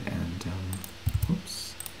go ahead and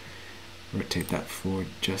oops, rotate that forward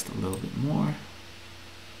just a little bit more.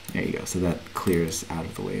 There you go, so that clears out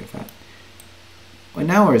of the way of that. Well,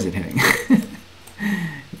 now where is it hitting?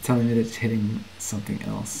 It's telling me that it's hitting something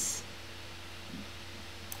else.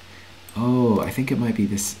 Oh, I think it might be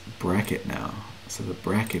this bracket now. So the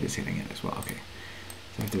bracket is hitting it as well. Okay.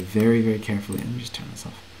 So I have to very, very carefully, let me just turn this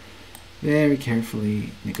off. Very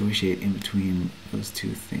carefully negotiate in between those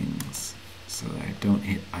two things so that I don't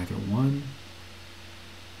hit either one.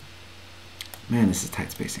 Man, this is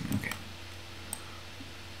tight spacing. Okay.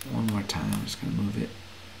 One more time. I'm just going to move it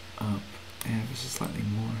up ever so slightly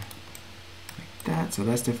more. Like that. So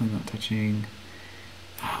that's definitely not touching.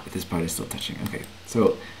 Ah, but this part is still touching. Okay.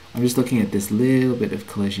 So I'm just looking at this little bit of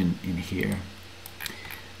collision in here.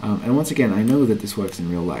 And once again, I know that this works in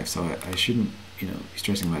real life, so I shouldn't, be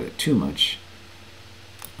stressing about it too much.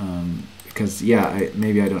 Because yeah,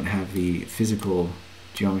 maybe I don't have the physical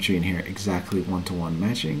geometry in here exactly one-to-one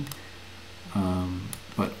matching.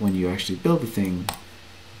 But when you actually build the thing,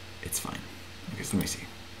 it's fine. Okay, so let me see.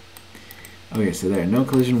 Okay, so there, no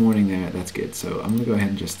collision warning there. That's good. So I'm going to go ahead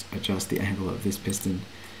and just adjust the angle of this piston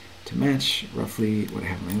to match roughly what I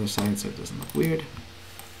have on the other side, so it doesn't look weird.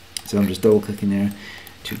 So I'm just double-clicking there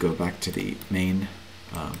to go back to the main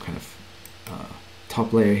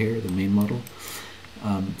top layer here, the main model.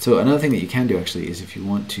 So another thing that you can do actually is if you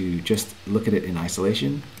want to just look at it in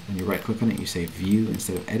isolation, when you right-click on it, you say View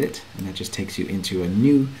instead of Edit, and that just takes you into a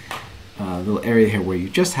new little area here where you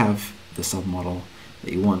just have the submodel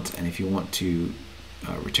that you want. And if you want to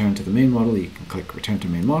return to the main model, you can click Return to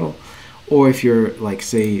Main Model. Or if you're like,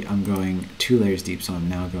 say, I'm going 2 layers deep, so I'm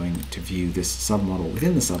now going to view this submodel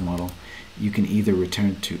within the submodel, you can either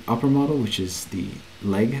return to upper model, which is the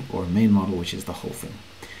leg, or main model, which is the whole thing.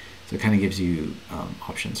 So it kind of gives you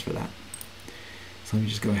options for that. So let me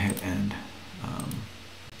just go ahead and,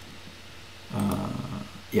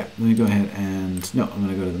 yeah, let me go ahead and, no, I'm going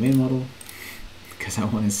to go to the main model because I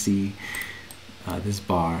want to see this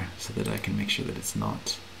bar so that I can make sure that it's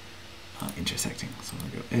not intersecting. So I'm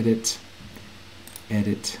going to go Edit,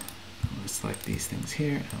 Edit, I'm going to select these things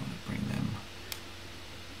here, and I'm going to bring them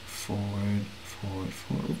forward,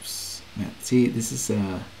 oops, man, see, this is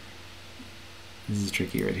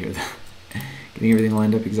tricky right here. Getting everything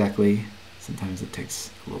lined up exactly, sometimes it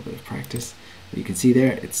takes a little bit of practice, but you can see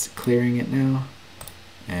there, it's clearing it now,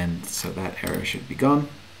 and so that error should be gone.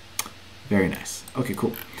 Very nice. Okay,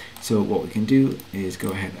 cool. So what we can do is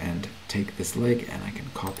go ahead and take this leg, and I can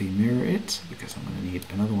copy mirror it, because I'm going to need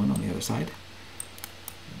another one on the other side.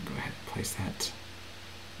 Go ahead and place that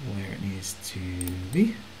where it needs to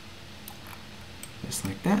be. Just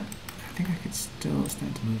like that. I think I could still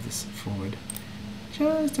stand to move this forward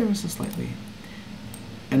just ever so slightly.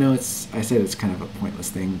 I know I said it's kind of a pointless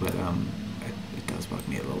thing, but it does bug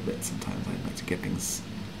me a little bit sometimes. I'd like to get things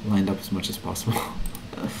lined up as much as possible.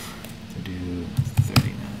 So do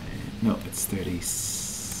 39, no, it's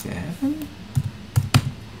 37?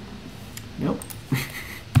 Nope.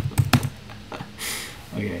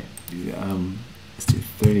 Okay, let's do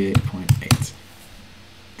 38.8.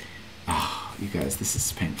 Oh, you guys, this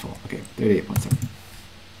is painful. Okay, 38.7.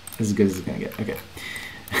 As good as it's gonna get. Okay.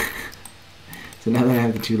 So now that I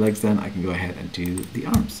have the 2 legs done, I can go ahead and do the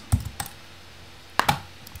arms. So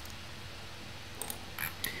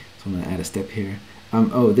I'm gonna add a step here.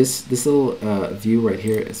 Oh, this little view right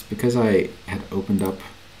here is because I had opened up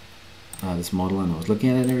this model and I was looking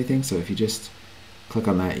at it and everything. So if you just click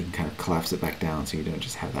on that, you can kind of collapse it back down so you don't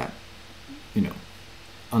just have that,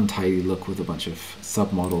 untidy look with a bunch of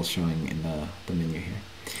submodels showing in the menu here.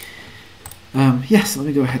 Yes, let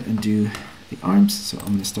me go ahead and do the arms. So I'm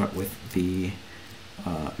going to start with the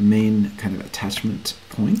main kind of attachment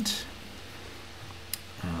point,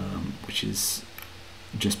 which is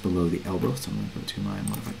just below the elbow. So I'm going to go to my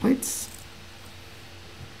modified plates,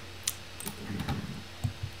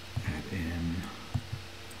 add in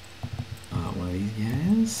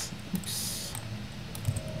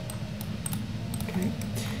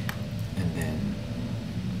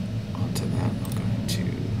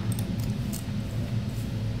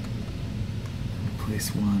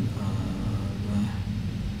this one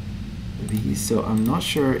of these. So I'm not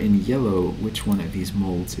sure in yellow which one of these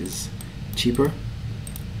molds is cheaper.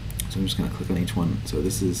 So I'm just going to click on each one. So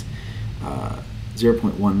this is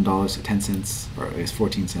 $0.1, so 10 cents, or I guess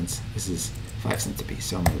 14 cents. This is 5 cents a piece.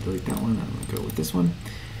 So I'm going to delete that one, and I'm going to go with this one,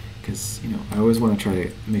 because I always want to try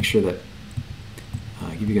to make sure that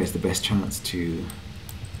give you guys the best chance to.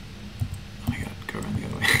 Oh my God, go around the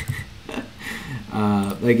other way.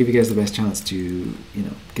 I give you guys the best chance to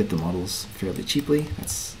get the models fairly cheaply.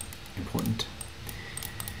 That's important.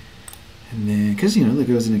 And then, because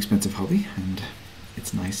Lego is an expensive hobby, and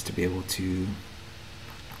it's nice to be able to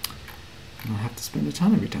not have to spend a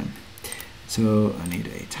ton every time. So I need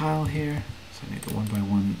a tile here. So I need the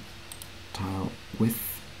 1x1 tile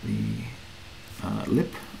with the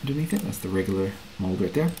lip underneath it. That's the regular mold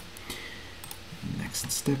right there.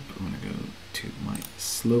 Next step, I'm going to go to my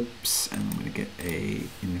slopes, and I'm going to get a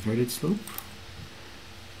inverted slope.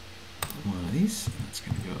 One of these, and that's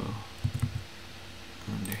going to go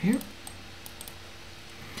under here.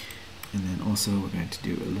 And then also we're going to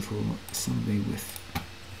do a little assembly with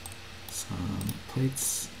some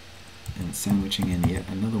plates and sandwiching in yet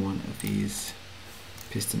another one of these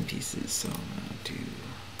piston pieces. So I'm going to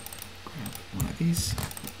grab one of these,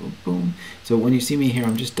 boom, boom. So when you see me here,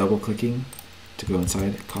 I'm just double clicking to go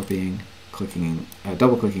inside, copying, clicking,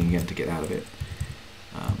 double clicking again to get out of it,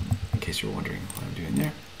 in case you're wondering what I'm doing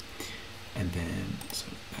there. And then, so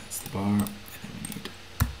that's the bar, and then we need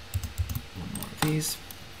one more of these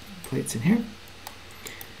plates in here.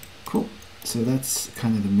 Cool. So that's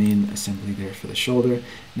kind of the main assembly there for the shoulder.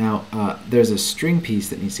 Now, there's a string piece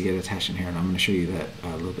that needs to get attached in here, and I'm going to show you that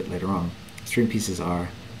a little bit later on. String pieces are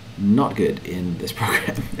not good in this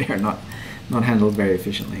program. They are not handled very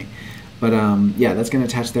efficiently. But yeah, that's going to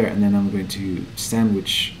attach there, and then I'm going to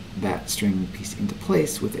sandwich that string piece into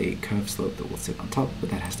place with a curved slope that will sit on top, but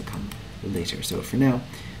that has to come later. So for now,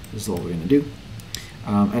 this is all we're going to do.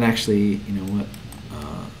 And actually, you know what?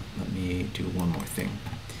 Let me do one more thing.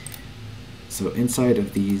 So inside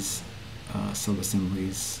of these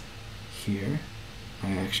sub-assemblies here,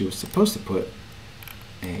 I actually was supposed to put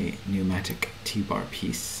a pneumatic T-bar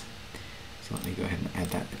piece. So let me go ahead and add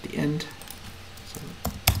that at the end. So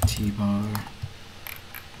T-bar, let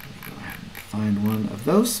me go ahead and find one of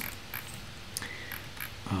those.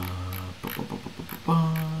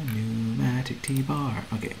 Pneumatic T-bar.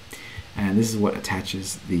 Okay, and this is what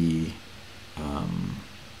attaches the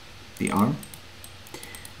arm.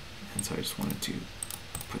 And so I just wanted to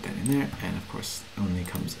put that in there, and of course it only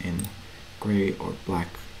comes in gray or black,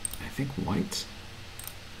 I think white.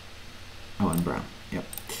 Oh, and brown. Yep.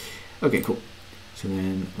 Okay, cool. So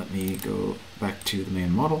then let me go back to the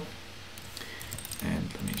main model, and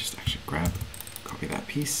let me just actually copy that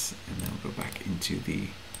piece, and then we'll go back into the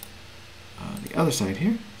other side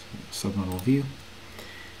here. So submodel view.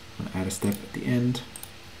 I'm going to add a step at the end,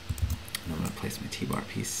 and I'm going to place my T-bar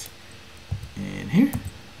piece in here.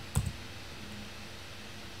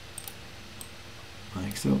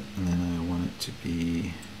 Like so, and then I want it to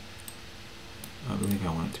be, I believe I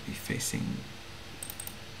want it to be facing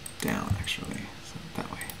down actually, so that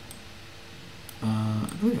way. I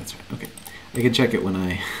believe that's right, okay. I can check it when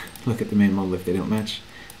I look at the main model if they don't match.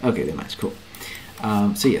 Okay, they match, cool.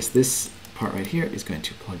 So yes, this part right here is going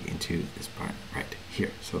to plug into this part right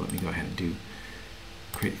here. So let me go ahead and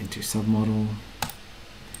create into submodel,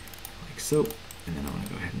 like so, and then I want to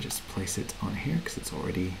go ahead and just place it on here because it's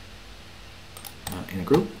already in a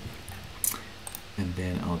group. And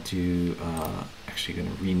then I'll do actually going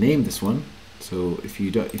to rename this one. So if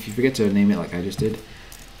you forget to name it like I just did,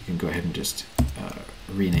 you can go ahead and just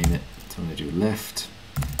rename it. So I'm going to do left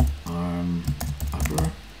arm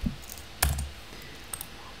upper.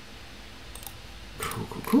 Cool,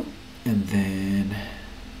 cool, cool. And then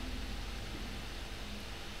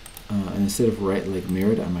and instead of right leg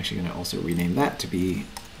mirrored, I'm actually going to also rename that to be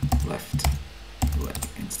left leg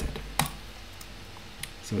instead.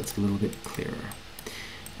 So it's a little bit clearer.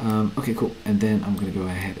 Okay, cool. And then I'm going to go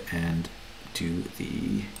ahead and do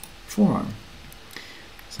the forearm.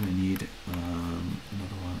 So I need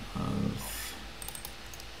another one of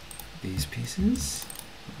these pieces.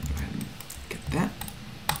 I'll go ahead and get that.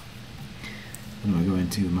 Then I'm going to go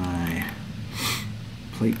into my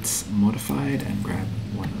plates modified and grab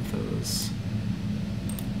one of those.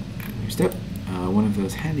 New step. One of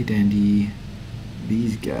those handy dandy,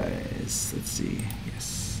 these guys. Let's see.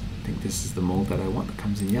 Yes, I think this is the mold that I want that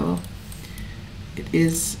comes in yellow. It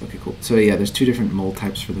is. Okay, cool. So yeah, there's two different mold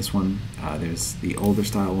types for this one. There's the older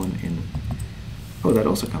style one in, oh, that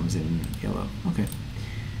also comes in yellow. Okay.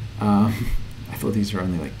 I thought these were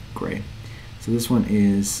only like gray. So this one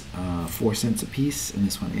is 4 cents a piece, and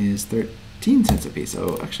this one is 13 cents a piece.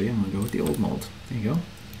 So actually, I'm going to go with the old mold. There you go.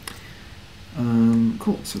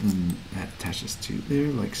 Cool. So then that attaches to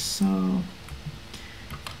there, like so.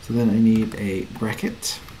 So then I need a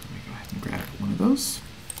bracket. Let me go ahead and grab one of those.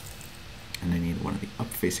 And I need one of the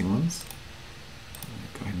up-facing ones.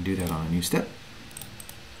 Go ahead and do that on a new step.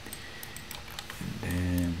 And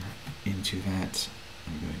then into that,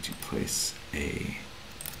 I'm going to place a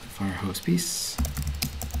fire hose piece.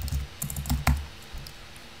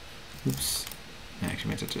 Oops. I actually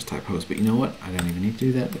meant to just type hose, but you know what? I don't even need to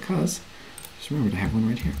do that because just remember to have one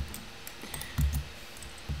right here.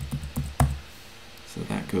 So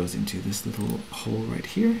that goes into this little hole right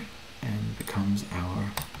here and becomes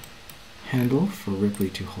our handle for Ripley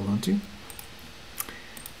to hold onto.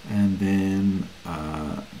 And then,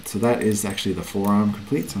 so that is actually the forearm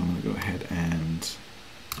complete. So I'm going to go ahead and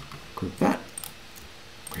group that.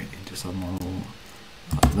 Great, into submodel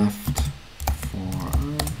left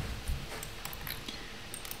forearm.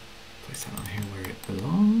 Place that on here where it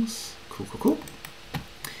belongs. Cool, cool, cool.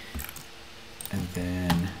 And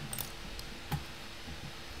then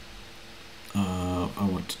I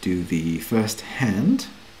want to do the first hand.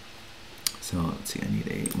 So let's see, I need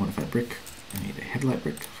a modified brick. I need a headlight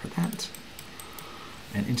brick for that.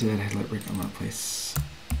 And into that headlight brick, I'm going to place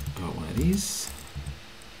one of these.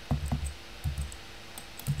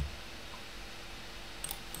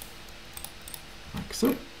 Like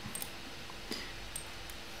so.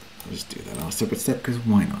 I'll just do that on a separate step because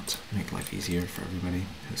why not? Make life easier for everybody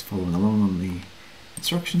who's following along on the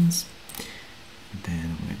instructions. And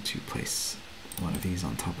then I'm going to place one of these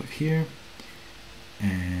on top of here.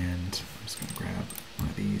 And I'm just going to grab one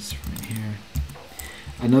of these from in here.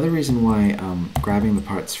 Another reason why grabbing the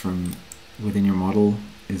parts from within your model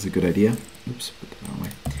is a good idea, oops, put that the wrong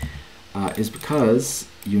way, is because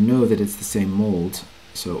you know that it's the same mold.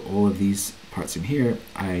 So all of these parts in here,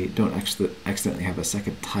 I don't actually accidentally have a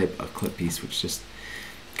second type of clip piece, which just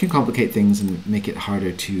can complicate things and make it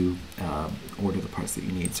harder to order the parts that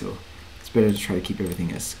you need. So it's better to try to keep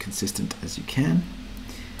everything as consistent as you can.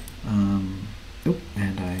 Oh,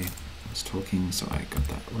 and I was talking, so I got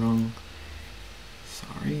that wrong.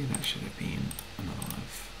 Sorry, that should have been another one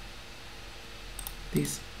of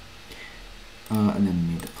these. And then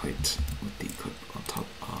we need a plate with the clip on top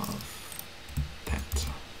of that.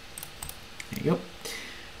 There you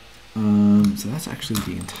go. So that's actually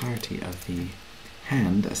the entirety of the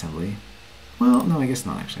hand assembly. Well, no, I guess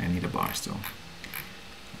not actually. I need a bar still.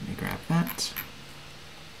 Let me grab that.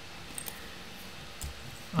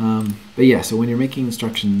 But yeah, so when you're making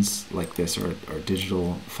instructions like this or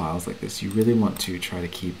digital files like this, you really want to try to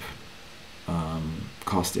keep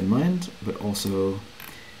cost in mind, but also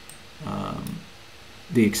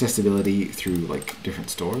the accessibility through like different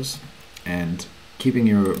stores. And keeping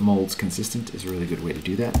your molds consistent is a really good way to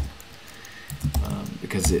do that,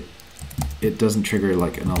 because it doesn't trigger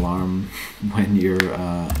like an alarm when you're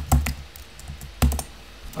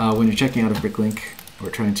checking out of Bricklink or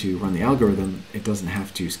trying to run the algorithm. It doesn't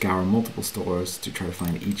have to scour multiple stores to try to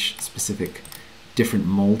find each specific different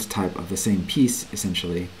mold type of the same piece,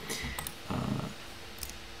 essentially.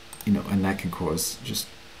 You know, and that can cause just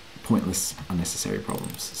pointless, unnecessary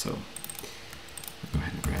problems. So I'll go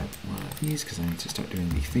ahead and grab one of these because I need to start doing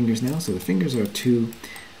the fingers now. So the fingers are 2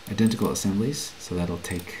 identical assemblies, so that'll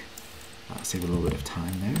take save a little bit of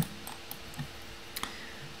time there.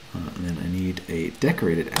 And then I need a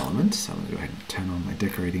decorated element, so I'm going to go ahead and turn on my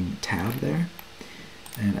decorating tab there.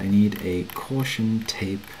 And I need a caution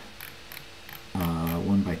tape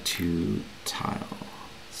 1x2 tile.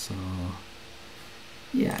 So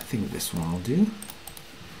yeah, I think this one will do.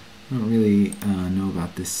 I don't really know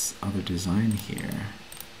about this other design here.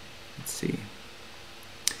 Let's see.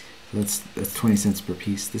 So that's 20 cents per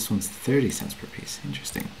piece. This one's 30 cents per piece.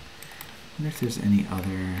 Interesting. I wonder if there's any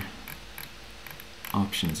other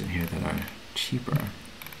options in here that are cheaper.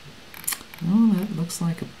 No, that looks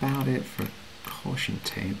like about it for caution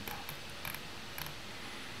tape.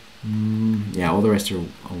 Yeah, all the rest are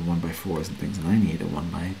 1x4s and things, and I need a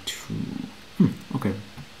 1x2. Okay.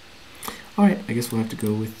 Alright, I guess we'll have to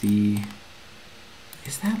go with the...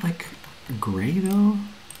 Is that like gray though?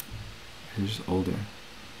 Or just older?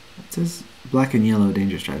 It says black and yellow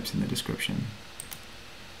danger stripes in the description.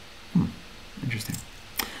 Interesting.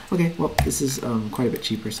 Okay, well, this is quite a bit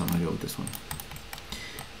cheaper, so I'm gonna go with this one.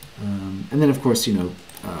 And then, of course, you know,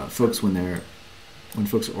 folks when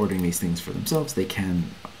folks are ordering these things for themselves, they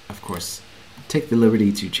can, of course, take the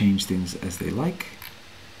liberty to change things as they like.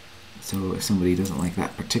 So if somebody doesn't like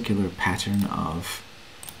that particular pattern of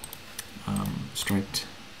striped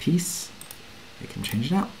piece, they can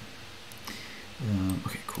change it out.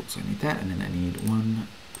 Okay, cool. So I need that, and then I need one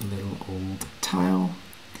little old tile.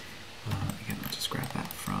 Again, I'll just grab that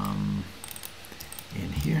from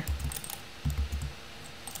in here.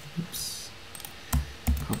 Oops.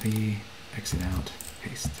 Copy, exit out,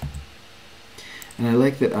 paste. And I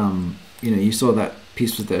like that, you know, you saw that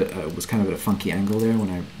piece was kind of at a funky angle there when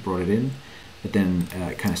I brought it in, but then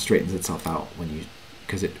it kind of straightens itself out when you,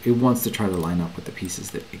 because it wants to try to line up with the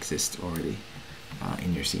pieces that exist already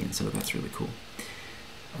in your scene, so that's really cool.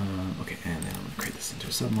 Okay, and then I'm going to create this into a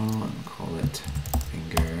submodel and call it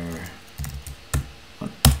finger.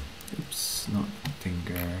 Oops, not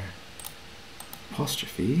finger.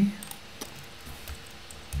 Apostrophe.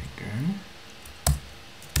 Finger.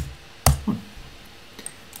 One.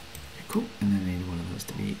 Okay, cool. And then I need one of those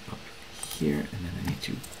to be up here, and then I need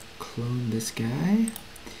to clone this guy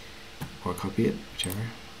or copy it, whichever,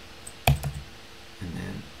 and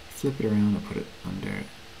then flip it around and put it under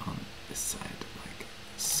on this side like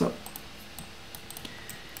so.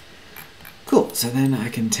 Cool. So then I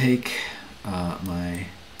can take all my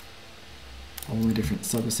different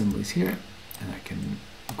sub-assemblies here, and I can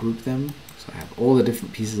group them. So I have all the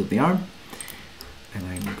different pieces of the arm, and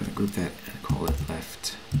I'm going to group that and call it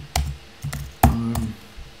left arm.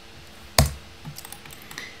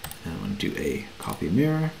 And I'm going to do a copy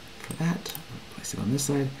mirror for that. I'll place it on this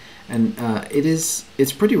side, and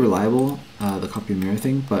it's pretty reliable, the copy mirror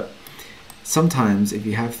thing. But sometimes if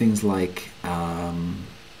you have things like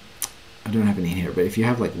I don't have any here, but if you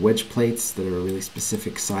have like wedge plates that are a really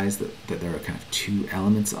specific size that there are kind of two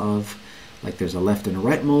elements of, like there's a left and a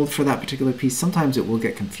right mold for that particular piece, sometimes it will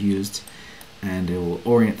get confused and it will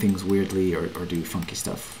orient things weirdly or do funky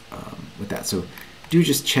stuff with that. So do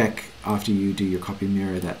just check after you do your copy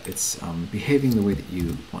mirror that it's behaving the way that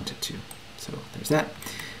you want it to. So there's that.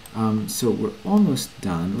 So we're almost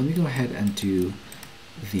done. Let me go ahead and do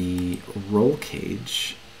the roll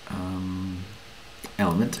cage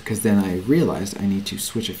element, because then I realized I need to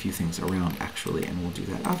switch a few things around actually, and we'll do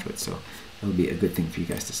that afterwards. So that'll be a good thing for you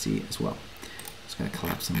guys to see as well. I'm just going to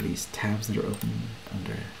collapse some of these tabs that are open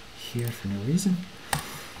under here for no reason.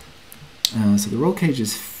 So the roll cage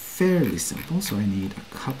is fairly simple, so I need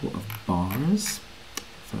a couple of bars.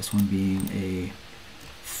 First one being a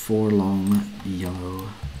 4 long yellow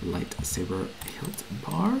light saber hilt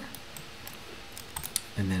bar,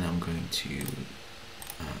 and then I'm going to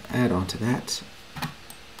add on to that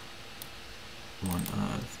one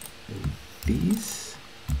of these.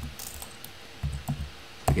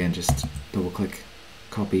 Again, just double click,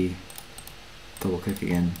 copy, double click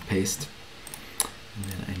again, paste. And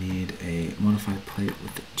then I need a modified plate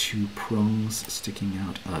with the 2 prongs sticking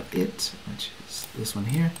out of it, which is this one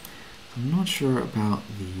here. I'm not sure about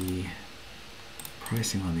the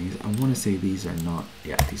pricing on these. I want to say these are not,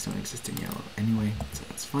 yeah, these don't exist in yellow anyway, so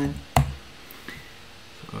that's fine. So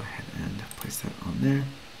go ahead and place that on there.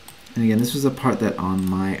 And again, this was a part that on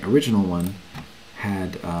my original one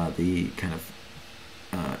had the kind of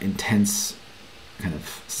intense kind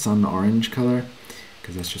of sun orange color,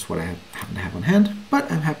 because that's just what I happen to have on hand. But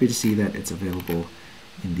I'm happy to see that it's available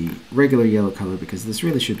in the regular yellow color, because this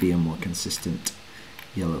really should be a more consistent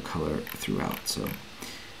yellow color throughout. So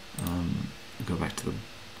go back to the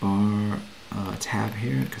bar tab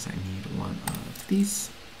here, because I need one of these.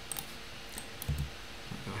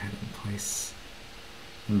 I'll go ahead and place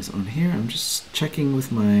those on here. I'm just checking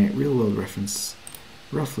with my real world reference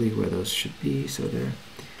roughly where those should be. So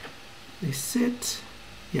they sit,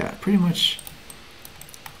 yeah, pretty much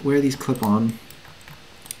where these clip on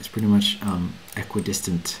is pretty much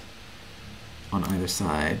equidistant on either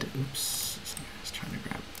side. Oops, sorry, I was trying to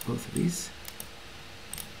grab both of these.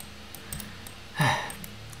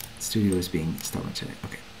 Studio is being stubborn today.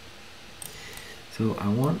 Okay. So I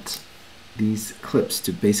want these clips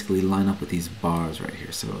to basically line up with these bars right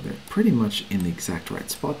here. So they're pretty much in the exact right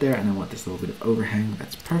spot there, and I want this little bit of overhang.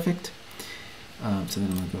 That's perfect. So then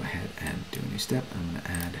I'm going to go ahead and do a new step. I'm going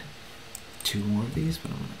to add 2 more of these,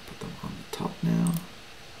 but I'm going to put them on the top now,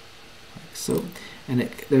 like so. And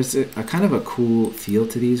there's a kind of a cool feel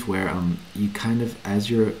to these where you kind of, as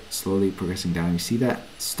you're slowly progressing down, you see that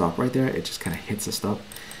stop right there. It just kind of hits a stop.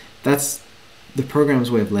 That's the program's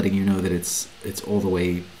way of letting you know that it's all the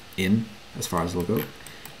way in as far as it'll go,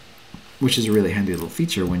 which is a really handy little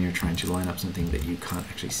feature when you're trying to line up something that you can't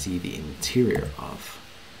actually see the interior of.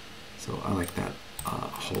 So I like that a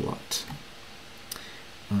whole lot.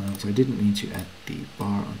 So I didn't need to add the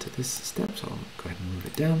bar onto this step, so I'll go ahead and move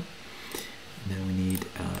it down. And then we need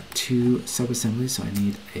 2 sub-assemblies, so I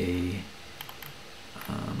need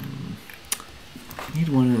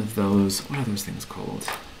one of those. What are those things called?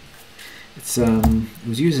 It's it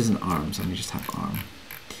was used as an arm, so let me just type arm.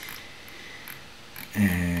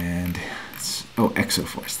 And oh,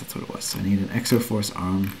 Exoforce, that's what it was. So I need an Exoforce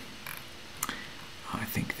arm. I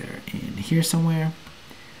think they're in here somewhere.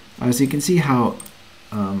 So you can see how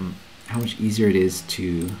much easier it is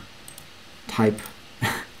to type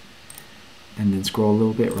and then scroll a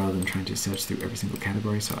little bit rather than trying to search through every single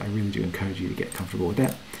category. So I really do encourage you to get comfortable with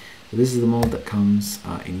that. So this is the mold that comes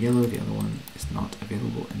in yellow. The other one is not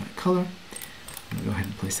available in that color. I'm gonna go ahead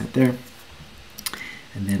and place that there.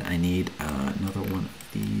 And then I need another one of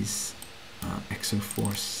these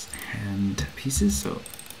Exoforce hand pieces. So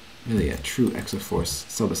really a true Exoforce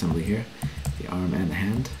sub-assembly here. The arm and the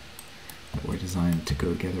hand that were designed to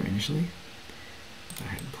go together initially. Go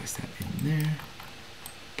ahead and place that in there.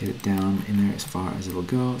 Get it down in there as far as it'll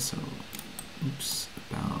go. So, oops,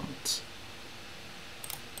 about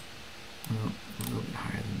well, a little bit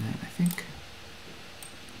higher than that, I think.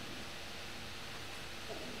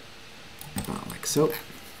 About like so.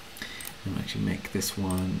 I'm going to actually make this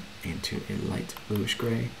one into a light bluish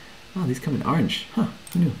gray. Oh, these come in orange. Huh,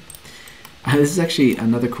 who knew? This is actually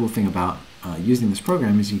another cool thing about using this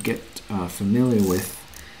program is you get familiar with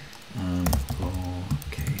roll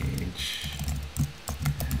cage.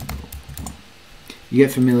 You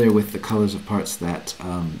get familiar with the colors of parts that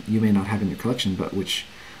you may not have in your collection, but which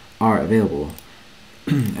are available.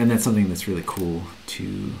 And that's something that's really cool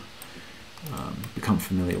to become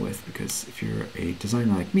familiar with, because if you're a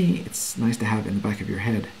designer like me, it's nice to have in the back of your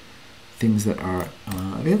head things that are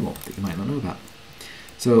available that you might not know about.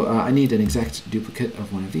 So I need an exact duplicate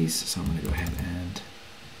of one of these, so I'm going to go ahead and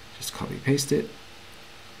just copy paste it.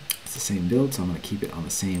 It's the same build, so I'm going to keep it on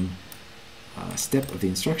the same step of the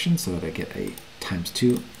instructions so that I get a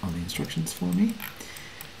 ×2 on the instructions for me.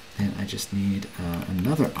 Then I just need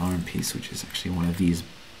another arm piece, which is actually one of these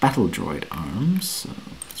battle droid arms. So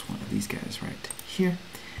that's one of these guys right here.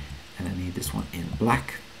 And I need this one in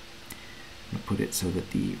black. I'm going to put it so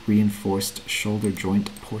that the reinforced shoulder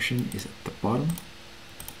joint portion is at the bottom.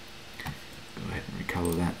 Go ahead and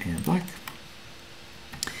recolor that in black.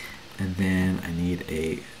 And then I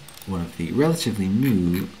need one of the relatively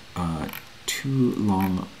new 2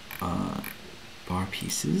 long bar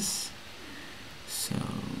pieces. So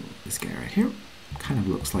this guy right here kind of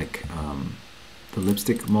looks like the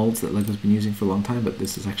lipstick molds that LEGO's been using for a long time, but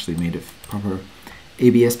this is actually made of proper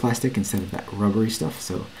ABS plastic instead of that rubbery stuff.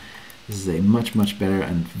 So this is a much, much better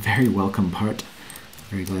and very welcome part.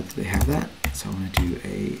 Very glad that they have that. So I'm going to do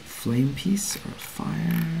a flame piece or a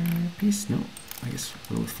fire piece. No, I guess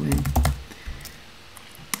we'll go with flame.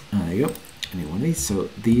 There you go. I need one of these. So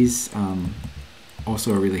these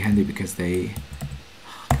also are really handy because they,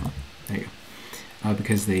 come on, there you go.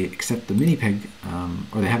 Because they accept the mini peg,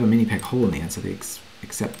 or they have a mini peg hole in the end, so they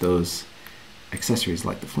accept those accessories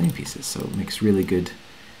like the flame pieces. So it makes really good,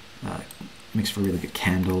 makes for a really good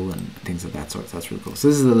candle and things of that sort. So that's really cool. So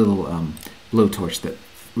this is a little blowtorch that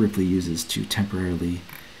Ripley uses to temporarily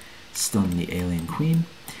stun the alien queen.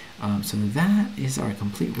 So that is our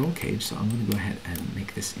complete roll cage. So I'm going to go ahead and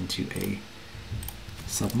make this into a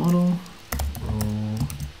submodel. Roll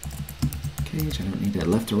cage. I don't need a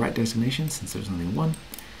left or right designation since there's only one.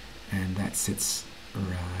 And that sits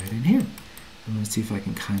right in here. I'm going to see if I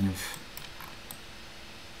can kind of...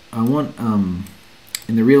 I want,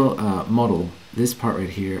 in the real model, this part right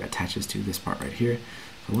here attaches to this part right here.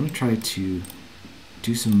 So I want to try to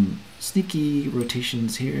do some sneaky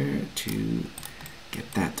rotations here to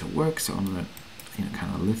get that to work. So I'm going to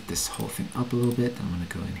kind of lift this whole thing up a little bit. I'm going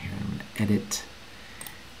to go in here and I'm going to edit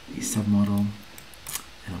the submodel,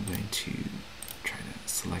 and I'm going to try to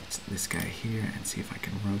select this guy here and see if I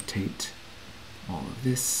can rotate all of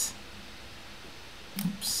this.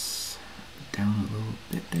 Oops, down a little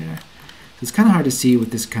bit there. So it's kind of hard to see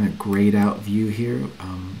with this kind of grayed out view here,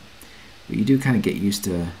 but you do kind of get used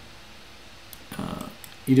to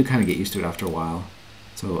it after a while.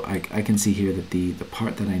 So I can see here that the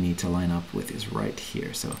part that I need to line up with is right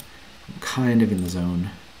here. So I'm kind of in the zone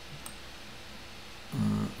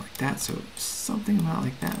like that. So something about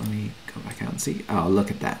like that. Let me go back out and see. Oh, look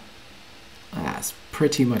at that. That's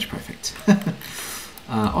pretty much perfect.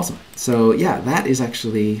 Awesome. So yeah, that is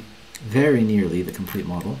actually very nearly the complete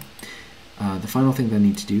model. The final thing that I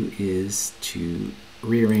need to do is to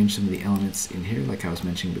rearrange some of the elements in here like I was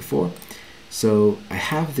mentioning before. So I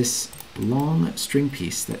have this long string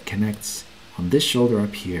piece that connects on this shoulder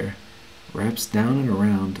up here, wraps down and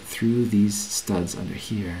around through these studs under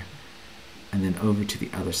here, and then over to the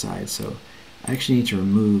other side. So I actually need to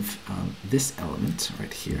remove this element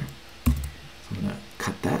right here. So I'm going to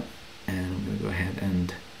cut that, and I'm going to go ahead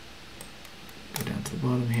and go down to the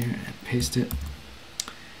bottom here and paste it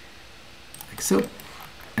like so.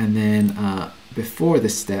 And then before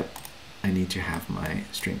this step, I need to have my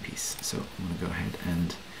string piece. So I'm going to go ahead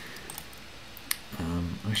and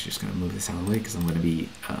I'm actually just going to move this out of the way because I'm going to be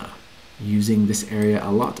using this area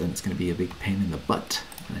a lot, and it's going to be a big pain in the butt,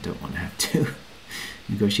 and I don't want to have to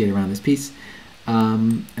negotiate around this piece.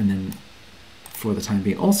 And then for the time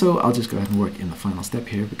being also, I'll just go ahead and work in the final step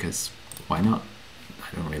here, because why not?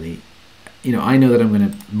 I don't really, you know, I know that I'm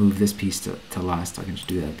going to move this piece to last. I can just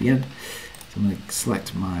do that at the end. So I'm going to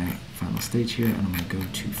select my final stage here, and I'm going to go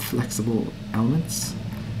to flexible elements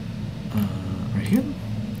right here.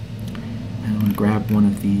 And I'm going to grab one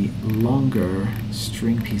of the longer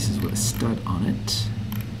string pieces with a stud on it.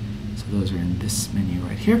 So those are in this menu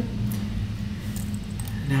right here.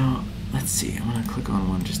 Now, let's see. I'm going to click on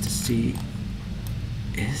one just to see.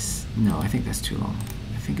 No, I think that's too long.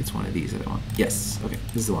 I think it's one of these that I want. Yes, okay,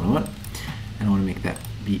 this is the one I want. And I want to make that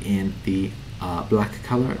be in the black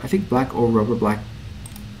color. I think black or rubber black,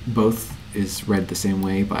 both is read the same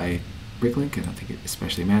way by Bricklink. I don't think it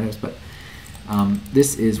especially matters, but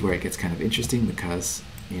this is where it gets kind of interesting, because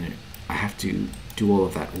you know, I have to do all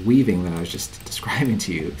of that weaving that I was just describing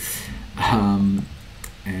to you.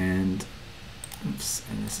 And oops,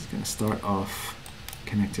 and this is going to start off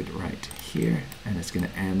connected right here, and it's going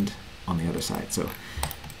to end on the other side. So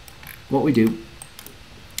what we do,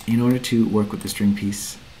 in order to work with the string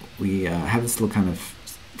piece, we have this little kind of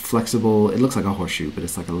flexible, it looks like a horseshoe, but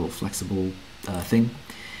it's like a little flexible thing.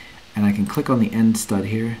 And I can click on the end stud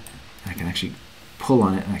here, and I can actually pull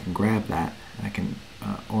on it, and I can grab that, and I can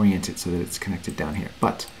orient it so that it's connected down here.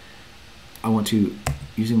 But I want to,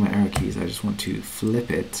 using my arrow keys, I just want to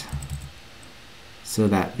flip it so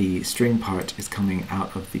that the string part is coming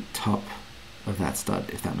out of the top of that stud,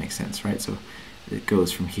 if that makes sense, right? So it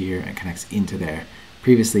goes from here and connects into there.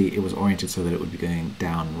 Previously, it was oriented so that it would be going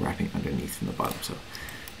down and wrapping underneath from the bottom, so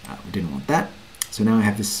we didn't want that. So now I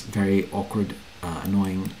have this very awkward,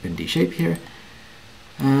 annoying bendy shape here.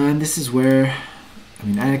 And this is where, I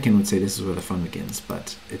mean, Anakin would say this is where the fun begins,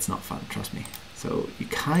 but it's not fun, trust me. So you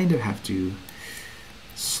kind of have to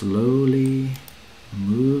slowly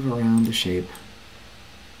move around the shape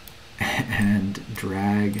and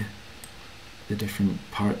drag the different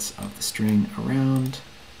parts of the string around,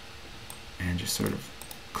 and just sort of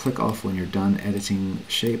click off when you're done editing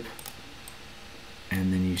the shape,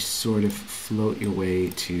 and then you sort of float your way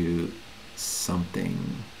to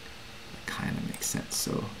something that kind of makes sense.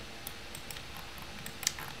 So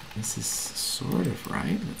this is sort of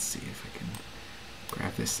right. Let's see if I can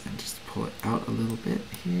grab this and just pull it out a little bit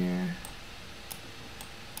here.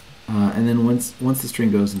 And then once the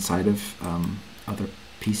string goes inside of other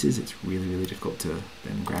pieces, it's really, really difficult to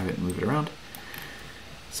then grab it and move it around.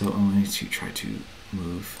 So I'm going to try to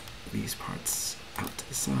move these parts out to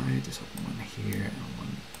the side. Just one here and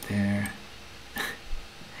one there.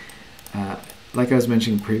 Like I was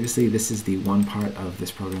mentioning previously, this is the one part of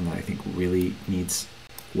this program that I think really needs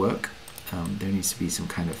work. There needs to be some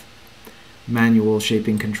kind of manual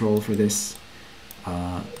shaping control for this.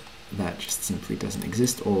 That just simply doesn't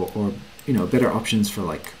exist, or you know, better options for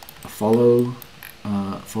like a follow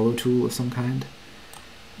tool of some kind.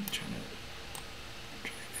 I'm trying to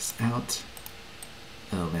drag this out.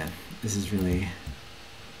 Oh man, this is really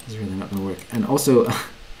not going to work. And also,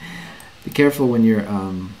 be careful when you're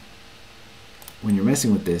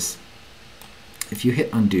messing with this. If you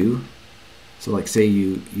hit undo, so like say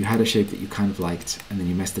you had a shape that you kind of liked, and then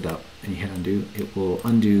you messed it up, and you hit undo, it will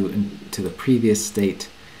undo into the previous state.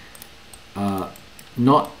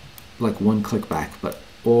 Not like one click back, but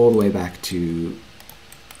all the way back to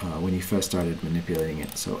when you first started manipulating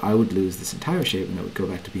it. So I would lose this entire shape, and it would go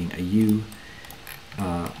back to being a U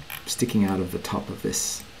sticking out of the top of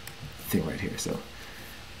this thing right here. So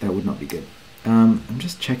that would not be good. I'm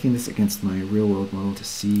just checking this against my real world model to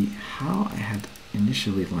see how I had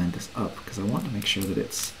initially lined this up, because I want to make sure that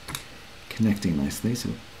it's connecting nicely.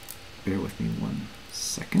 So bear with me 1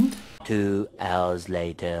 second. 2 hours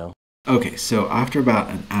later. Okay, so after about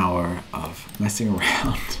an hour of messing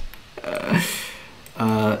around,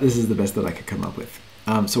 this is the best that I could come up with.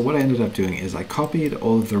 So what I ended up doing is I copied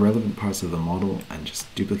all of the relevant parts of the model and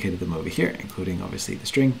just duplicated them over here, including obviously the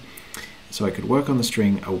string. So I could work on the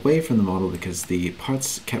string away from the model because the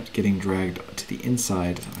parts kept getting dragged to the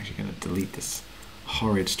inside. I'm actually going to delete this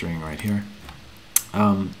horrid string right here.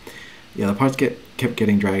 Yeah, the parts kept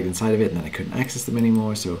getting dragged inside of it, and then I couldn't access them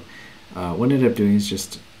anymore. So what I ended up doing is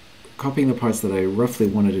just copying the parts that I roughly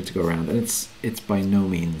wanted it to go around, and it's by no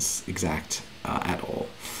means exact at all.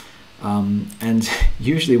 And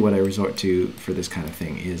usually what I resort to for this kind of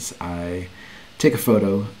thing is I take a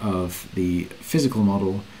photo of the physical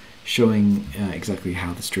model showing exactly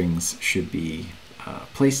how the strings should be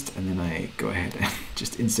placed, and then I go ahead and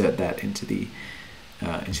just insert that into the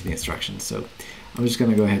instructions. So I'm just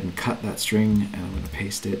going to go ahead and cut that string, and I'm going to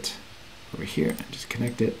paste it over here and just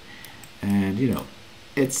connect it. And you know,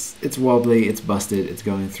 it's wobbly, it's busted, it's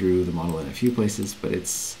going through the model in a few places, but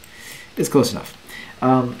it's close enough.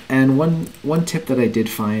 And one tip that I did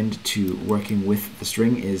find to working with the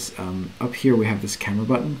string is up here we have this camera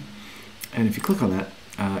button, and if you click on that,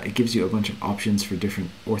 it gives you a bunch of options for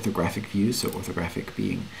different orthographic views. So orthographic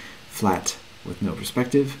being flat with no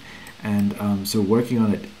perspective, and so working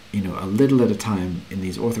on it, you know, a little at a time in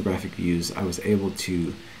these orthographic views, I was able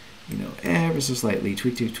to, you know, ever so slightly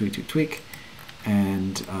tweak,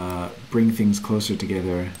 and bring things closer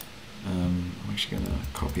together. I'm actually gonna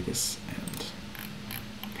copy this and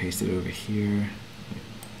paste it over here.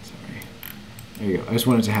 Sorry, there you go. I just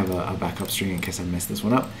wanted to have a backup string in case I messed this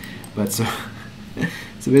one up. But so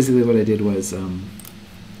basically what I did was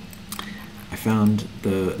I found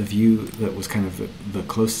the view that was kind of the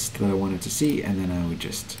closest that I wanted to see, and then I would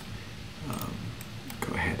just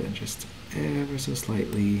go ahead and just ever so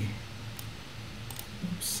slightly,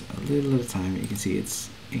 oops, a little at a time. You can see it's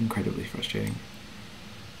incredibly frustrating.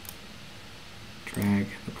 Drag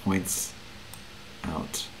the points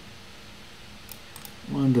out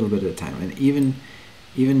one little bit at a time, and even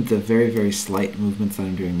the very slight movements that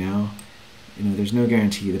I'm doing now, you know, there's no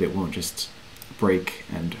guarantee that it won't just break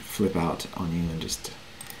and flip out on you and just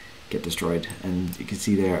get destroyed. And you can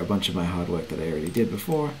see there a bunch of my hard work that I already did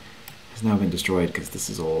before has now been destroyed because this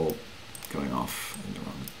is all going off in the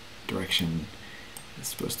wrong direction. It's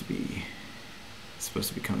supposed to be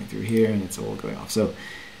coming through here, and it's all going off. So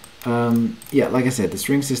yeah, like I said, the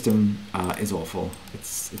string system is awful.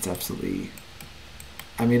 It's absolutely,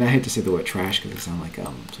 I mean, I hate to say the word trash because I sound like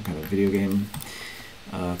some kind of video game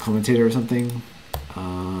commentator or something,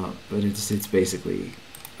 but it's basically,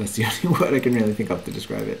 that's the only word I can really think of to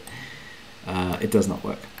describe it. It does not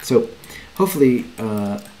work. So hopefully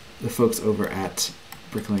the folks over at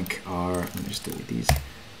Bricklink are, let me just delete these,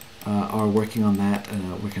 are working on that,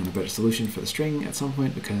 working on a better solution for the string at some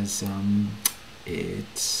point, because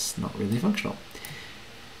it's not really functional.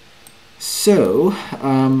 So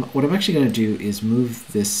what I'm actually going to do is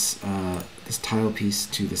move this this tile piece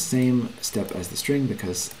to the same step as the string,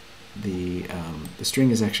 because the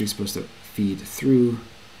string is actually supposed to feed through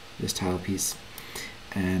this tile piece.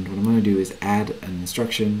 And what I'm going to do is add an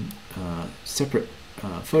instruction, separate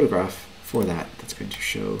photograph for that, that's going to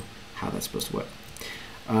show how that's supposed to work.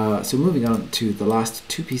 So moving on to the last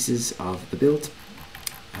two pieces of the build.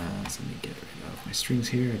 So let me get rid of my strings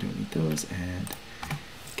here, I don't need those, and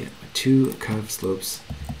get my two curved slopes.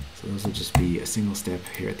 So those will just be a single step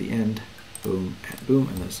here at the end, boom and boom,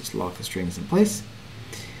 and those just lock the strings in place.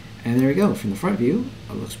 And there we go. From the front view,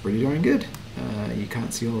 it looks pretty darn good. You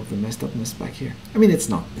can't see all of the messed upness back here. I mean, it's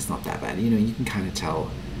not that bad. You know, you can kind of tell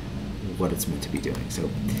what it's meant to be doing. So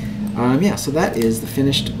yeah, so that is the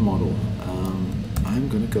finished model. I'm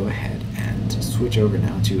going to go ahead and switch over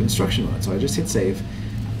now to instruction mode. So I just hit save.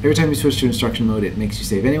 Every time you switch to instruction mode, it makes you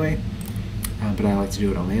save anyway, but I like to do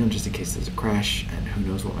it on my own just in case there's a crash, and who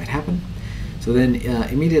knows what might happen. So then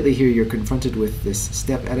immediately here you're confronted with this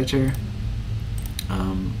step editor.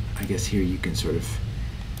 I guess here you can sort of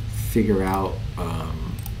figure out,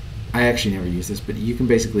 I actually never use this, but you can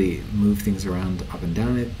basically move things around up and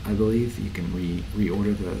down it, I believe. You can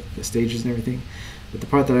reorder the stages and everything. But the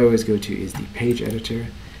part that I always go to is the page editor,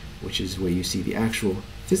 which is where you see the actual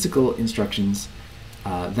physical instructions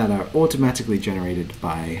that are automatically generated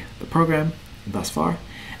by the program thus far.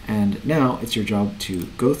 And now it's your job to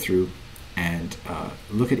go through and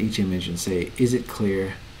look at each image and say, is it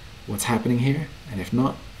clear what's happening here? And if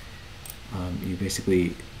not, you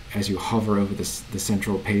basically, as you hover over the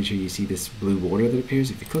central page here, you see this blue border that appears.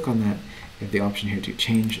 If you click on that, you have the option here to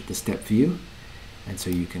change the step view. And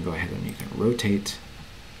so you can go ahead and you can rotate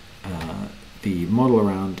the model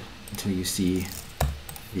around until you see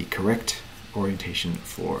the correct orientation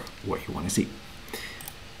for what you want to see.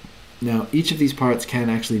 Now, each of these parts can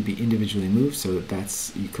actually be individually moved, so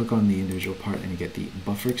that's, you click on the individual part and you get the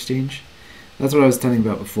buffer exchange. That's what I was telling you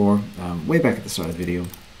about before, way back at the start of the video,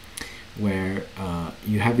 where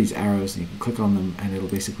you have these arrows and you can click on them and it'll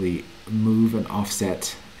basically move an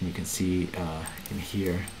offset, and you can see in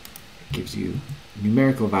here it gives you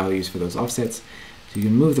numerical values for those offsets. So you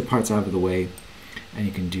can move the parts out of the way, and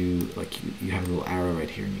you can do, like, you have a little arrow right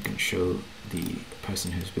here and you can show the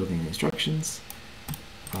person who's building the instructions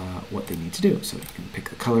what they need to do. So you can pick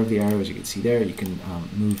the color of the arrow, as you can see there. You can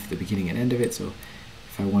move the beginning and end of it. So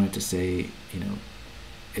if I wanted to say, you know,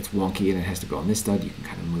 it's wonky and it has to go on this stud, you can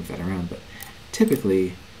kind of move that around. But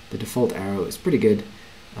typically the default arrow is pretty good.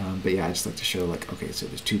 But yeah, I just like to show like, okay, so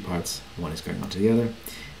there's two parts, one is going onto the other.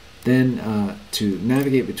 Then to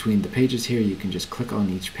navigate between the pages here, you can just click on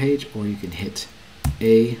each page, or you can hit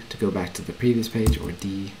A to go back to the previous page, or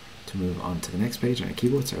D to move on to the next page on a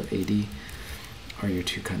keyboard. So AD are your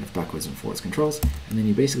two kind of backwards and forwards controls. And then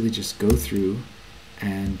you basically just go through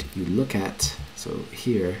and you look at, so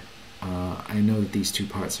here, I know that these two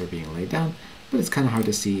parts are being laid down, but it's kind of hard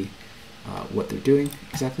to see what they're doing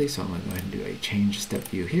exactly. So I'm going to go ahead and do a change step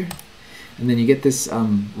view here. And then you get this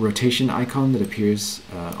rotation icon that appears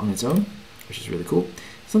on its own, which is really cool.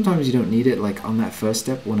 Sometimes you don't need it, like on that first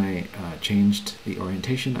step when I changed the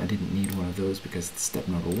orientation, I didn't need one of those because it's step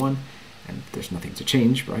number 1, and there's nothing to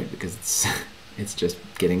change, right? Because it's just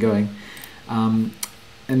getting going. And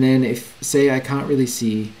then if, say, I can't really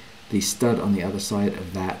see the stud on the other side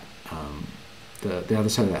of that, the other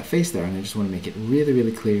side of that face there, and I just want to make it really,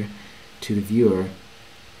 really clear to the viewer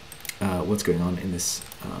what's going on in this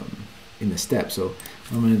step. So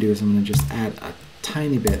what I'm going to do is I'm going to just add a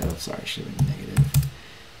tiny bit of, sorry, I should have been negative,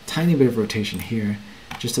 tiny bit of rotation here,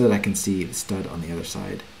 just so that I can see the stud on the other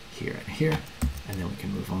side here and here, and then we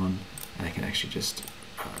can move on, and I can actually just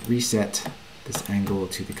reset this angle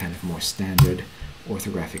to the kind of more standard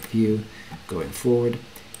orthographic view going forward.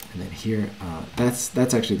 And then here, that's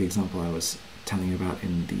actually the example I was telling you about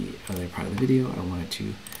in the earlier part of the video. I wanted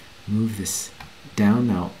to move this down.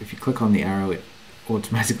 Now, if you click on the arrow, it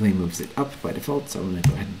automatically moves it up by default, so I'm going to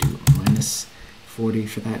go ahead and do minus 40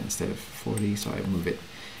 for that instead of 40, so I move it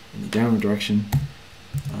in the downward direction.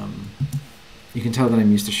 You can tell that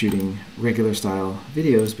I'm used to shooting regular style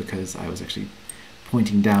videos because I was actually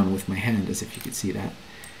pointing down with my hand, as if you could see that.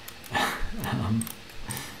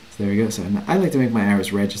 So there we go. So I like to make my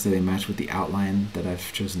arrows red just so they match with the outline that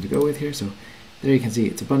I've chosen to go with here. So there you can see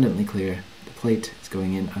it's abundantly clear. The plate is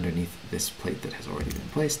going in underneath this plate that has already been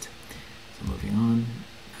placed. So moving on,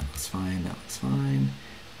 that looks fine, that looks fine.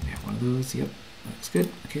 We have one of those, yep, that looks good.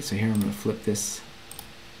 Okay, so here I'm going to flip this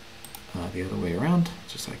the other way around,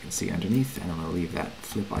 just so I can see underneath, and I'm going to leave that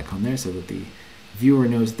flip icon there so that the viewer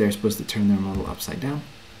knows that they're supposed to turn their model upside down.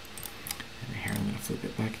 And here I'm going to flip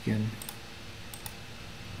it back again,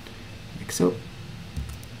 like so.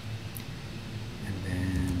 And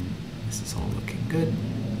then this is all looking good.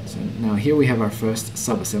 So now here we have our first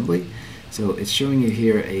sub-assembly. So it's showing you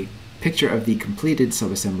here a picture of the completed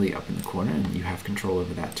sub-assembly up in the corner, and you have control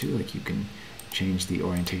over that too. Like, you can change the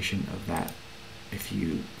orientation of that if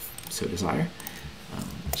you so desire.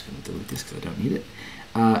 I'm just going to delete this because I don't need it.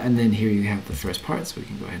 And then here you have the first part, so we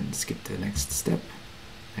can go ahead and skip to the next step,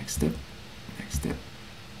 next step, next step.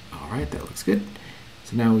 All right, that looks good.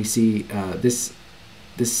 So now we see this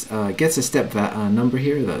gets a step number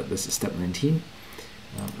here. This is step 19.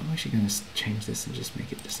 I'm actually going to change this and just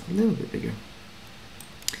make it just a little bit bigger.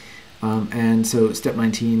 And so step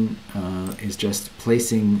 19 is just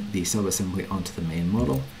placing the sub-assembly onto the main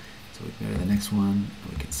model. So we can go to the next one,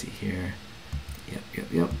 and we can see here,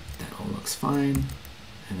 yep, that all looks fine.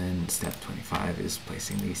 And then step 25 is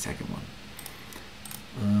placing the second one.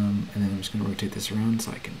 And then I'm just going to rotate this around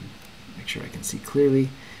so I can make sure I can see clearly.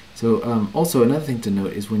 So also another thing to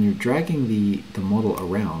note is when you're dragging the model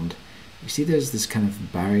around, you see there's this kind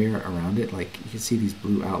of barrier around it. Like, you can see these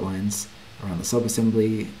blue outlines around the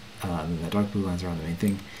sub-assembly, and the dark blue lines around the main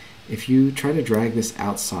thing. If you try to drag this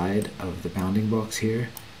outside of the bounding box here,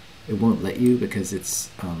 it won't let you, because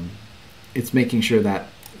it's making sure that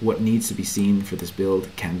what needs to be seen for this build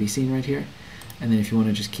can be seen right here. And then if you want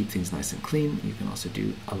to just keep things nice and clean, you can also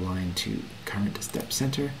do align to current step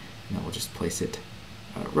center, and that will just place it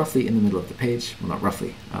roughly in the middle of the page. Well, not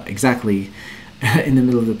roughly, exactly in the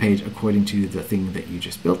middle of the page according to the thing that you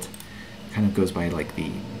just built. It kind of goes by like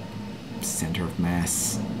the center of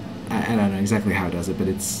mass. I don't know exactly how it does it, but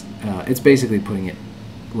it's basically putting it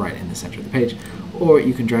right in the center of the page. Or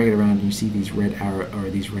you can drag it around, and you see these red arrow, or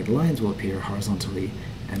these red lines will appear horizontally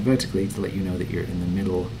and vertically to let you know that you're in the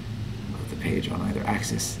middle of the page on either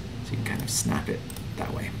axis, so you can kind of snap it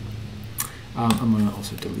that way. I'm going to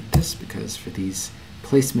also delete this, because for these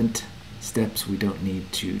placement steps we don't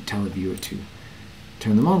need to tell the viewer to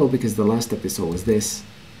turn the model, because the last step we saw was this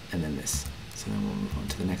and then this. So then we'll move on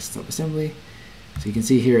to the next sub-assembly. So you can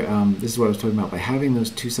see here, this is what I was talking about. By having those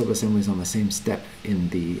two sub-assemblies on the same step in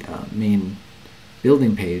the main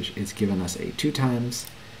building page, it's given us a 2 times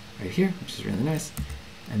right here, which is really nice.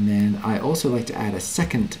 And then I also like to add a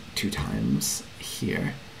second 2 times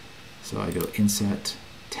here. So I go insert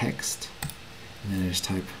text, and then I just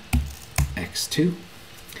type x2.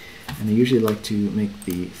 And I usually like to make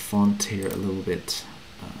the font here a little bit,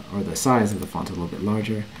 or the size of the font a little bit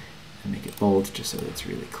larger, and make it bold just so that it's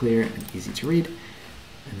really clear and easy to read.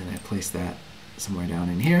 And then I place that somewhere down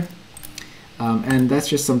in here. And that's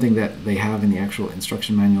just something that they have in the actual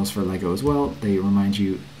instruction manuals for Lego as well. They remind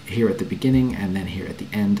you here at the beginning and then here at the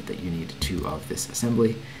end that you need 2 of this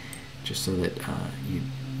assembly, just so that you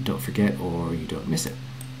don't forget or you don't miss it.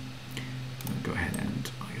 I'm going to go ahead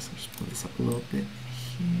and, I guess I'll just move this up a little bit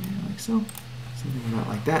here, like so. Something about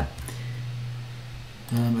like that.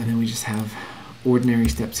 And then we just have ordinary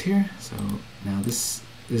steps here. So now this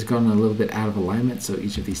has gone a little bit out of alignment, so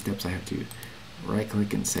each of these steps I have to right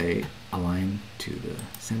click and say align to the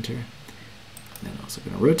center. And then I'm also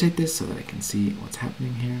going to rotate this so that I can see what's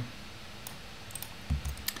happening here.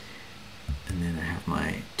 And then I have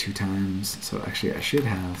my 2 times. So actually I should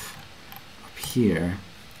have up here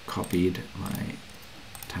copied my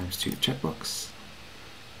 ×2 checkbox.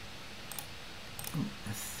 Oh,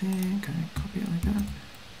 I think I copy it like that.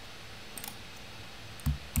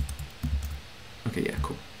 Okay, yeah,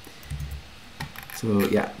 cool. So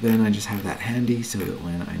yeah, then I just have that handy so that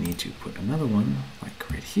when I need to put another one,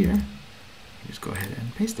 like right here, you just go ahead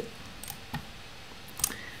and paste it.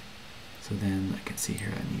 So then I can see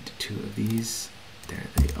here I need 2 of these. There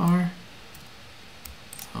they are.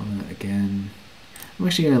 So I'm gonna, again, I'm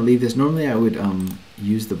actually gonna leave this. Normally I would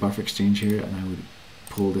use the buffer exchange here and I would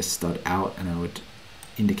pull this stud out and I would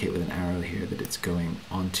indicate with an arrow here that it's going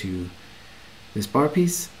onto this bar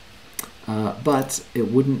piece. But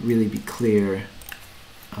it wouldn't really be clear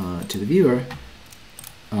to the viewer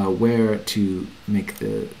where to make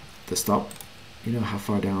the stop, you know, how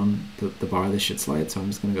far down the bar this should slide. So I'm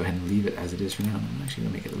just going to go ahead and leave it as it is for now. I'm actually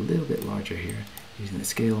going to make it a little bit larger here using the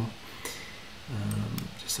scale,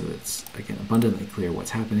 just so it's, again, abundantly clear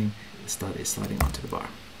what's happening. The stud is sliding onto the bar.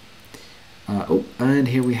 Oh, and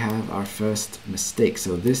here we have our first mistake.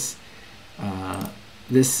 So this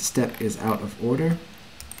step is out of order.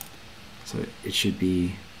 So it should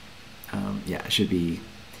be, yeah, it should be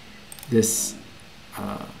this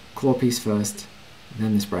claw piece first,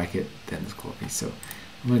 then this bracket, then this claw piece. So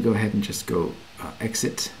I'm going to go ahead and just go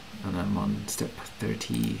exit, and I'm on step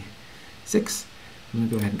 36. I'm going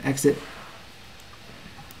to go ahead and exit,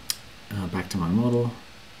 back to my model,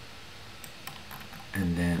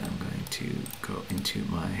 and then I'm going to go into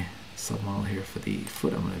my submodel here for the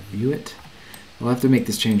foot. I'm going to view it. I'll have to make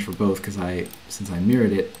this change for both because since I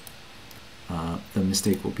mirrored it, the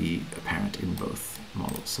mistake will be apparent in both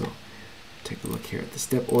models. So take a look here at the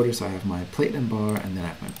step order. So I have my plate and bar, and then I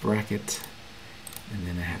have my bracket, and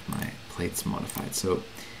then I have my plates modified. So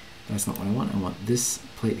that's not what I want. I want this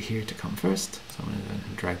plate here to come first. So I'm going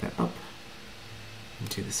to drag that up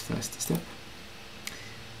into this first step.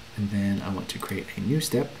 And then I want to create a new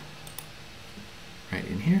step right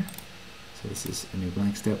in here. So this is a new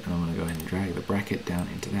blank step, and I'm going to go ahead and drag the bracket down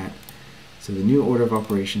into that. So the new order of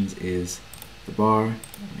operations is the bar.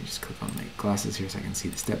 Let me just click on my glasses here so I can see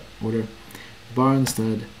the step order. The bar and the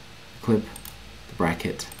stud, the clip, the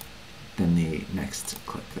bracket, then the next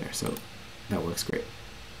clip there. So that works great.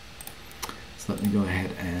 So let me go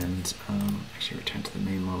ahead and actually return to the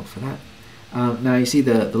main model for that. Now you see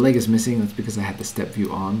the leg is missing. That's because I had the step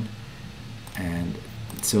view on, and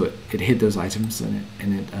so it hid those items, and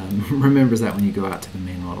it remembers that when you go out to the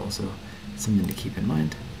main model. So it's something to keep in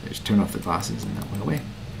mind. I just turned off the glasses and that went away.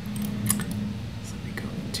 So let me go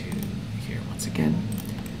into here once again.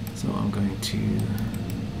 So I'm going to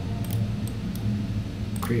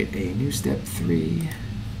create a new step 3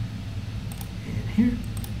 in here.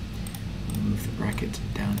 Move the bracket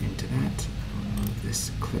down into that. Move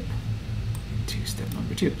this clip into step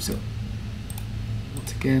number 2. So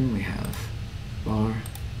once again we have bar,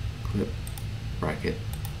 clip, bracket,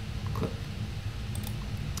 clip.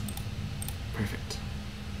 Perfect.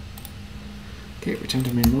 Okay, return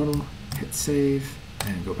to main model, hit save,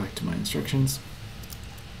 and go back to my instructions.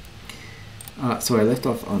 So I left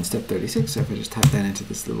off on step 36, so if I just type that into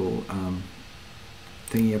this little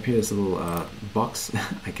thingy up here, this little box,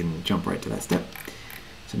 I can jump right to that step.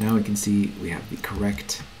 So now we can see we have the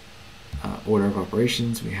correct order of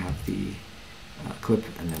operations. We have the clip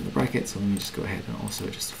and then the bracket. So let me just go ahead and also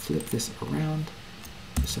just flip this around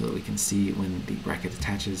so that we can see when the bracket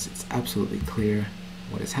attaches, it's absolutely clear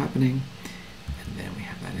what is happening. And then we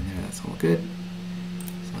have that in there, that's all good.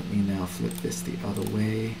 So let me now flip this the other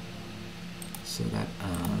way so that,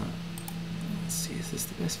 let's see, is this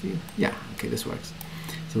the best view? Yeah, okay, this works.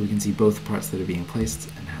 So we can see both parts that are being placed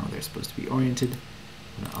and how they're supposed to be oriented.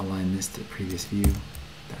 I'm going to align this to the previous view.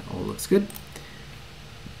 That all looks good.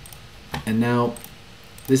 And now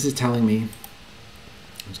this is telling me,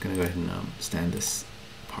 I'm just going to go ahead and stand this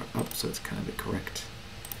part up so it's kind of the correct.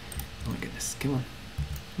 Oh my goodness, come on.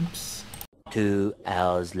 Oops. 2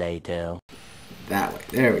 hours later. That way,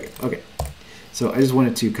 there we go. Okay. So I just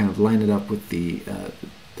wanted to kind of line it up with the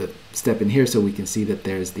step in here so we can see that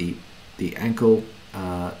there's the ankle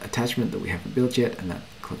attachment that we haven't built yet, and that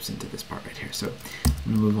clips into this part right here. So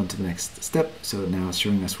I'm going to move on to the next step. So now it's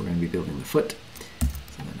showing us we're going to be building the foot.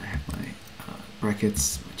 So then I have my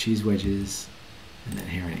brackets, my cheese wedges, and then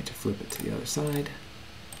here I need to flip it to the other side,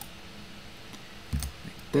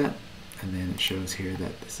 like that. And then it shows here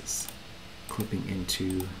that this is clipping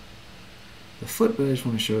into the foot, but I just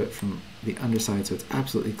want to show it from the underside so it's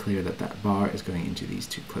absolutely clear that that bar is going into these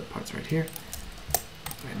two clip parts right here.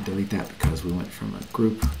 Go ahead and delete that because we went from a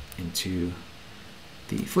group into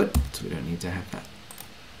the foot, so we don't need to have that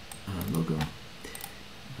logo.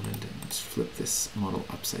 And just flip this model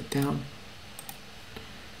upside down.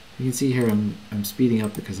 You can see here I'm speeding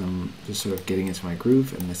up because I'm just sort of getting into my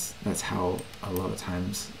groove, and that's how a lot of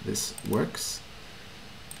times this works.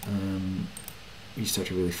 You start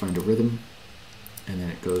to really find a rhythm, and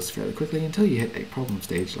then it goes fairly quickly until you hit a problem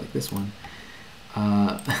stage like this one.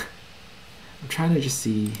 I'm trying to just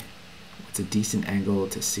see what's a decent angle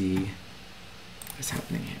to see what's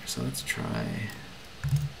happening here. So let's try,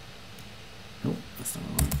 nope, that's not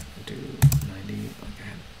what I want. I'll do 90 like I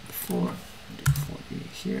had before. I'll do 40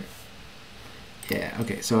 here. Yeah,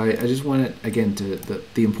 okay, so I just want it, again, to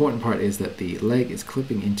the important part is that the leg is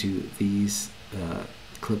clipping into these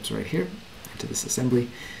clips right here, into this assembly,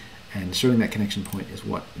 and showing that connection point is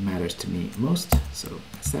what matters to me most. So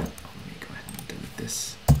that's that. Let me go ahead and delete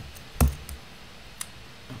this.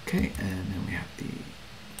 Okay, and then we have the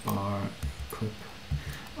bar clip.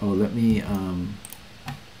 Oh, let me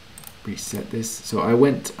reset this. So I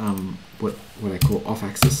went what I call off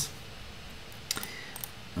axis,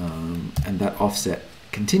 and that offset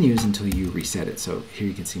continues until you reset it. So here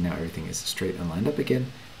you can see now everything is straight and lined up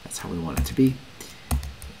again. That's how we want it to be.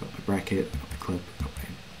 I've got my bracket, I've got my clip, I've got my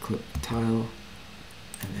clip tile,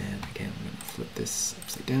 and then again I'm going to flip this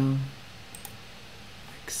upside down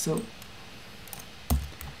like so.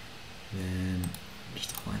 Then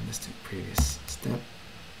just align this to the previous step,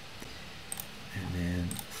 and then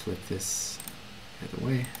flip this the other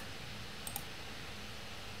way.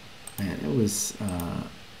 Man, it was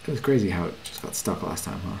crazy how it just got stuck last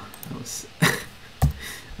time, huh? That was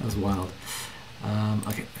that was wild.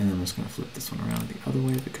 Okay, and then I'm just going to flip this one around the other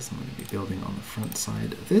way because I'm going to be building on the front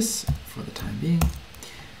side of this for the time being.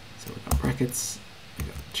 So we've got brackets, we've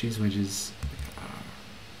got cheese wedges, we've got our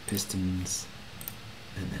pistons,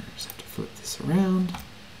 and then I just have to flip this around.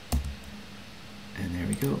 And there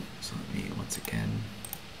we go. So let me once again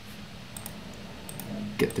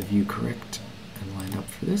get the view correct and lined up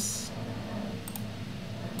for this.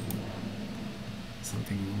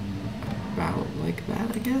 Something about like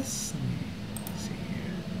that, I guess. Let me see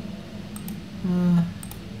here.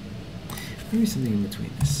 Maybe something in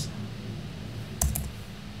between this.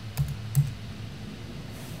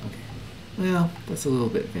 Okay. Well, that's a little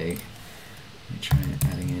bit vague. Let me try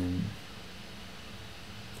adding in.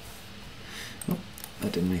 Oh,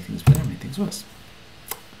 that didn't make things better, made things worse.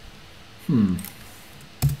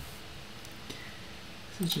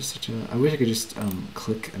 This is just such a. I wish I could just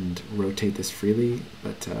click and rotate this freely,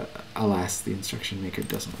 but alas, the instruction maker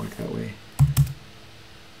doesn't work that way.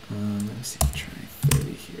 Let me see, try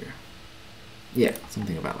 30 here. Yeah,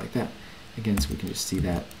 something about like that. Again, so we can just see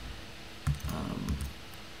that. So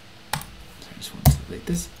I just want to delete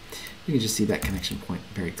this. We can just see that connection point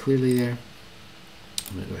very clearly there.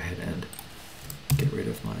 I'm going to go ahead and get rid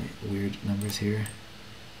of my weird numbers here.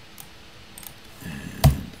 And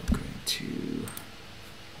I'm going to...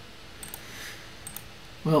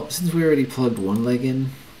 Well, since we already plugged one leg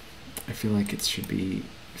in, I feel like it should be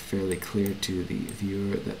fairly clear to the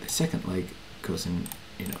viewer that the second leg goes in,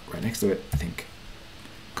 right next to it. I think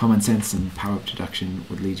common sense and power of deduction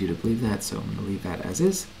would lead you to believe that, so I'm going to leave that as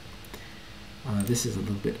is. This is a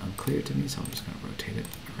little bit unclear to me, so I'm just going to rotate it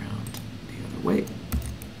around the other way.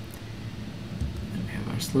 And we have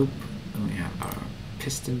our slope, and we have our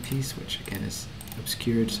piston piece, which again is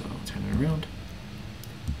obscured, so I'll turn it around.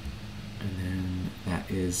 And then that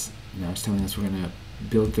is, now it's telling us we're going to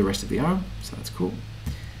build the rest of the arm, so that's cool.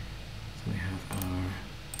 So we have our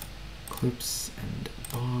clips and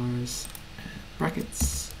bars and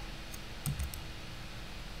brackets.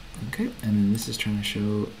 Okay, and then this is trying to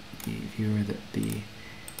show the viewer that the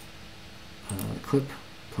clip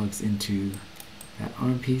plugs into that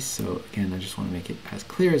arm piece. So again, I just want to make it as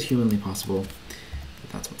clear as humanly possible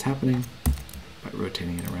that that's what's happening by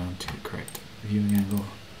rotating it around to the correct viewing angle.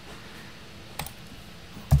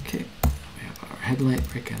 Okay, we have our headlight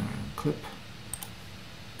brick and our clip.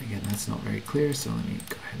 Again, that's not very clear, so let me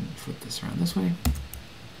go ahead and flip this around this way.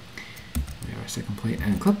 We have our second plate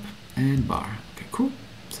and clip and bar. Okay, cool.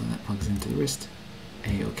 so that plugs into the wrist.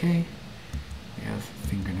 A-OK. We have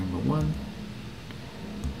finger number 1.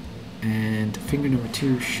 And finger number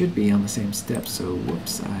 2 should be on the same step, so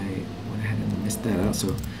whoops, I went ahead and missed that out.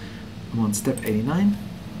 So I'm on step 89.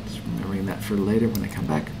 Just remembering that for later when I come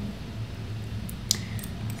back. So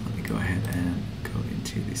let me go ahead and go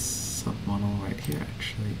into this sub-model right here,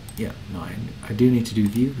 actually. Yeah, no, I do need to do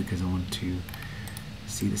view because I want to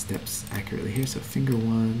see the steps accurately here. So finger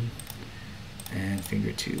 1 and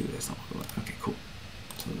finger 2, that's not what I want. Okay, cool.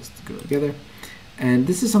 So let's go together. And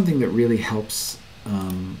this is something that really helps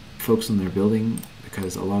folks on their building,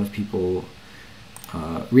 because a lot of people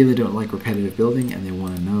really don't like repetitive building, and they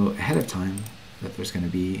want to know ahead of time that there's going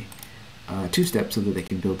to be 2 steps so that they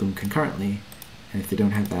can build them concurrently. And if they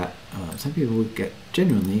don't have that, some people will get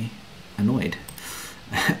genuinely annoyed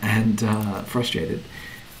and frustrated.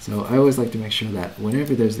 So I always like to make sure that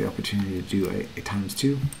whenever there's the opportunity to do a times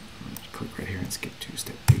 2, click right here and skip to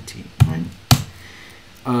step 89.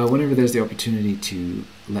 Whenever there's the opportunity to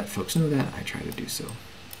let folks know that, I try to do so.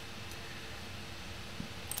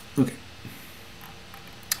 Okay,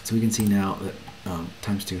 so we can see now that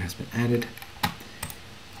times 2 has been added,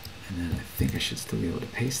 and then I think I should still be able to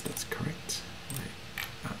paste. That's correct.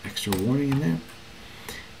 Extra warning in there.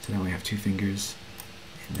 So now we have 2 fingers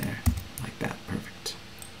in there, like that. Perfect.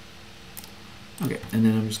 Okay, and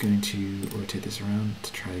then I'm just going to rotate this around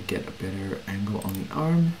to try to get a better angle on the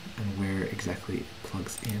arm and where exactly it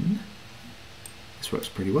plugs in. This works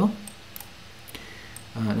pretty well.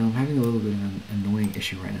 Now I'm having a little bit of an annoying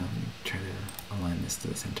issue right now. Let me try to align this to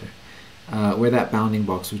the center. Where that bounding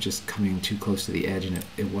box was just coming too close to the edge, and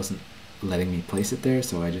it wasn't letting me place it there,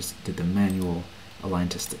 so I just did the manual align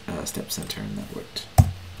to step center, and that worked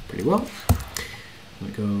pretty well.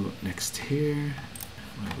 I'm going to go next here.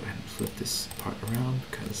 I'm going to go ahead and flip this part around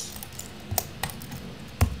because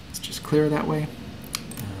it's just clearer that way.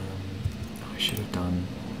 I should have done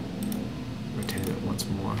rotate it once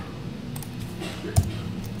more.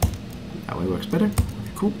 That way works better.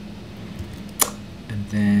 Okay, cool. And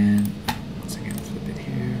then once again flip it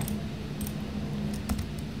here.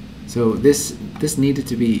 So this needed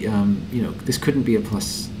to be, you know, this couldn't be a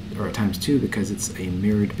plus or a times 2 because it's a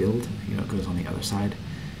mirrored build. You know, it goes on the other side,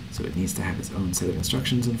 so it needs to have its own set of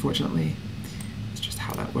instructions. Unfortunately, it's just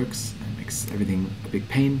how that works. It makes everything a big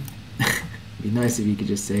pain. It'd be nice if you could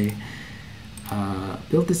just say,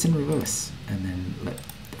 build this in reverse, and then let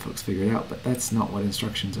the folks figure it out. But that's not what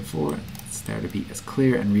instructions are for. It's there to be as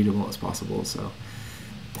clear and readable as possible. So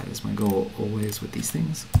that is my goal always with these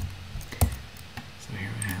things. So here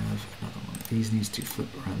I have another one. These needs to flip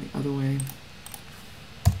around the other way.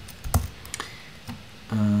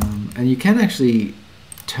 And you can actually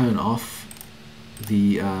turn off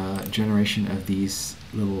the generation of these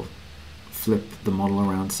little flip the model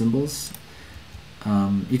around symbols.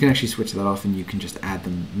 You can actually switch that off, and you can just add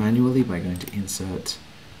them manually by going to insert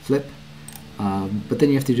flip. But then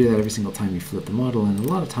you have to do that every single time you flip the model, and a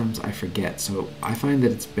lot of times I forget. So I find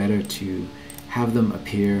that it's better to have them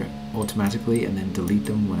appear automatically and then delete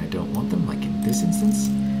them when I don't want them, like in this instance,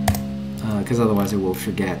 because otherwise I will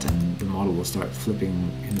forget and the model will start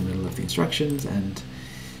flipping in the middle of the instructions, and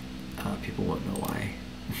people won't know why,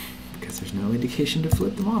 because there's no indication to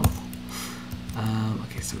flip the model.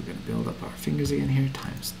 Okay, so we're going to build up our fingers again here,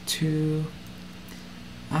 times 2.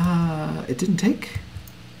 It didn't take.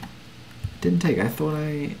 It didn't take. I thought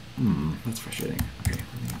that's frustrating. Okay,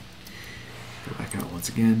 let me go back out once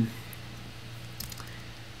again.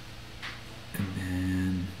 And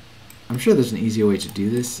then, I'm sure there's an easier way to do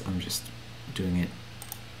this. I'm just doing it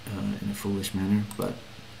in a foolish manner, but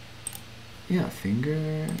yeah,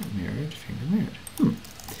 finger mirrored, finger mirrored.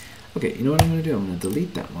 Okay, you know what I'm going to do? I'm going to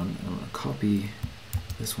delete that one, and I'm going to copy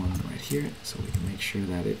this one right here so we can make sure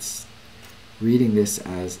that it's reading this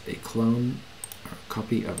as a clone or a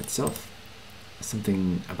copy of itself.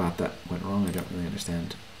 Something about that went wrong. I don't really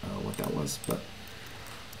understand what that was, but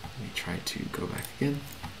let me try to go back again.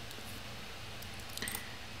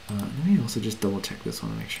 Let me also just double check this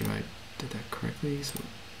one and make sure I did that correctly. So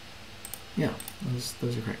yeah,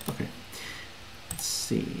 those are correct. Okay, let's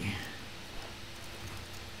see.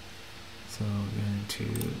 So going to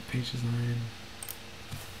page design,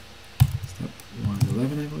 step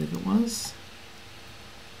 111, I believe it was.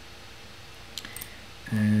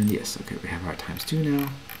 And yes, okay, we have our times 2 now.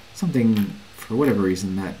 Something, for whatever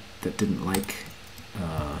reason, that didn't like,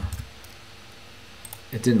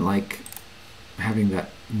 it didn't like having that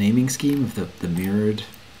naming scheme of the mirrored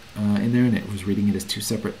in there, and it was reading it as 2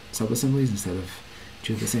 separate sub-assemblies instead of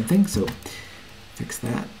 2 of the same thing. So fix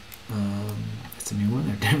that. It's a new one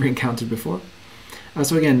I've never encountered before.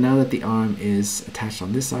 So again, now that the arm is attached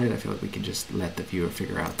on this side, I feel like we can just let the viewer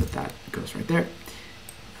figure out that that goes right there.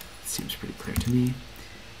 Seems pretty clear to me.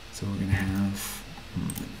 So we're going to have,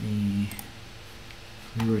 let me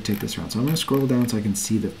rotate this around. So I'm going to scroll down so I can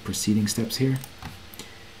see the preceding steps here.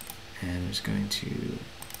 And I'm just going to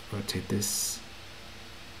rotate this.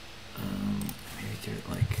 Maybe give it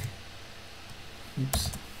like, oops.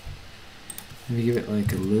 Maybe give it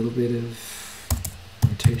like a little bit of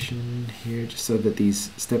rotation here, just so that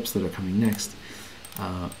these steps that are coming next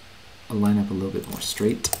line up a little bit more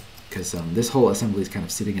straight, because this whole assembly is kind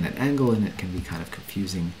of sitting in an angle and it can be kind of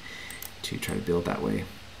confusing to try to build that way.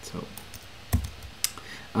 So,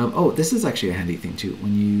 oh, this is actually a handy thing too.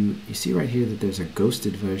 When you see right here that there's a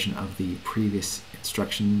ghosted version of the previous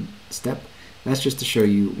instruction step, that's just to show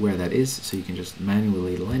you where that is, so you can just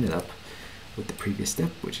manually line it up with the previous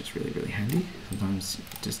step, which is really, really handy. Sometimes you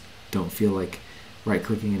just don't feel like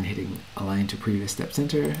right-clicking and hitting align to previous step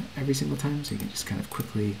center every single time, so you can just kind of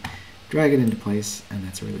quickly drag it into place, and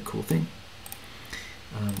that's a really cool thing.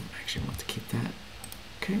 I actually want to keep that.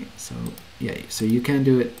 Okay, so yeah, so you can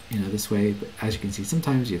do it, this way, but as you can see,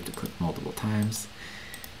 sometimes you have to click multiple times.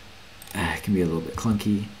 It can be a little bit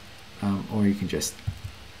clunky, or you can just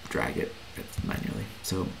drag it manually.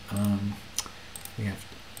 So we have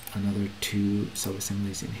another 2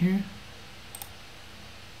 sub-assemblies in here.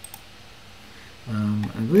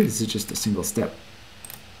 I believe this is just a single step,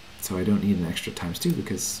 so I don't need an extra ×2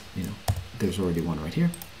 because there's already one right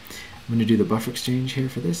here. I'm going to do the buffer exchange here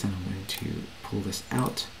for this, and I'm going to pull this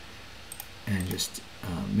out and just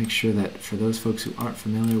make sure that for those folks who aren't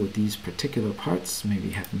familiar with these particular parts, maybe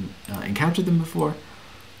haven't encountered them before,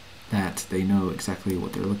 that they know exactly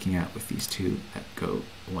what they're looking at with these two that go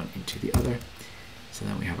one into the other. So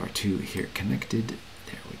then we have our 2 here connected.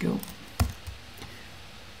 There we go.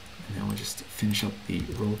 And then we'll just finish up the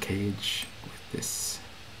roll cage with this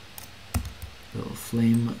little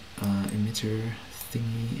flame emitter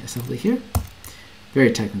thingy assembly here.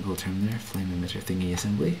 Very technical term there, flame emitter thingy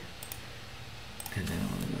assembly. And then I'm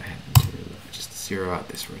going to go ahead and just zero out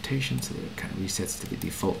this rotation so that it kind of resets to the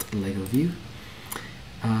default Lego view.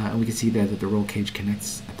 And we can see there that the roll cage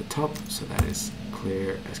connects at the top, so that is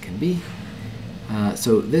clear as can be.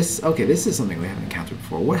 So this is something we haven't encountered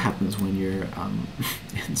before. What happens when your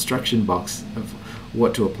instruction box of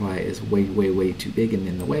what to apply is way, way, way too big and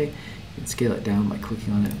in the way? You can scale it down by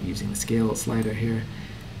clicking on it using the scale slider here.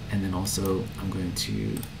 And then also I'm going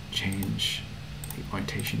to change the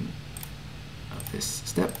orientation of this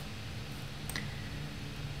step.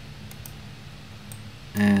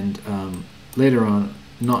 And later on,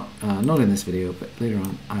 not in this video, but later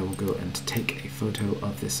on, I will go and take a photo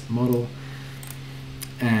of this model,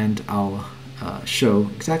 and I'll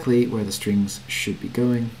show exactly where the strings should be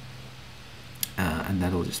going, and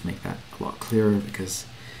that'll just make that a lot clearer, because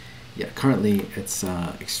yeah, currently it's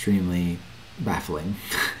extremely baffling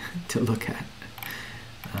to look at.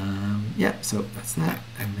 Yeah, so that's that,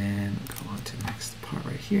 and then go on to the next part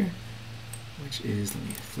right here, which is, let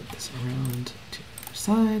me flip this around to the other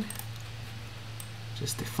side.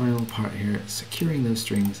 Just the final part here, securing those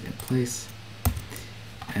strings in place.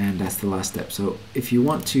 And that's the last step. So if you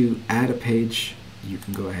want to add a page, you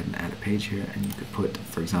can go ahead and add a page here, and you could put,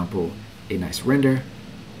 for example, a nice render,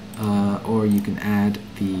 or you can add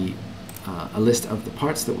the a list of the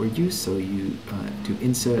parts that were used. So you do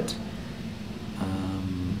insert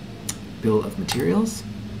bill of materials,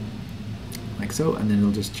 like so, and then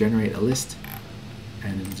it'll just generate a list,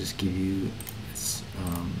 and it'll just give you, it's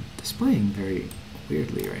displaying very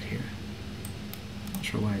weirdly right here. Not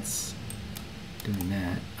sure why it's doing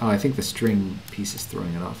that. Oh, I think the string piece is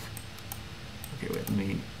throwing it off. Okay, wait, let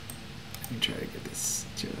me try to get this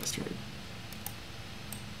just right.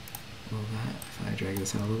 Will that, if I drag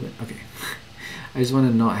this out a little bit? Okay. I just want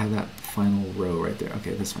to not have that final row right there.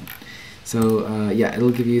 Okay, this one. So yeah,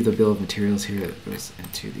 it'll give you the bill of materials here that goes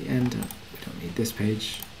into the end. We don't need this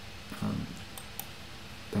page.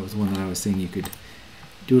 That was the one that I was saying you could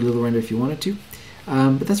do a little render if you wanted to.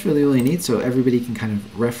 But that's really all you need, so everybody can kind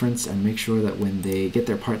of reference and make sure that when they get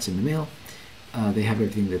their parts in the mail, they have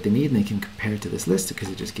everything that they need, and they can compare it to this list, because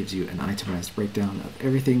it just gives you an itemized breakdown of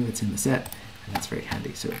everything that's in the set, and that's very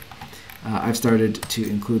handy. So I've started to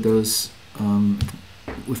include those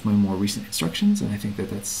with my more recent instructions, and I think that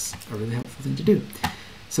that's a really helpful thing to do.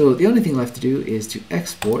 So the only thing left to do is to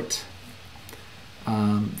export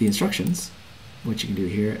the instructions, which you can do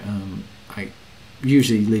here. I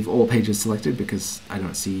usually leave all pages selected because I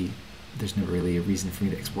don't see, there's never really a reason for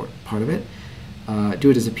me to export part of it.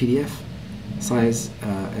 Do it as a PDF size,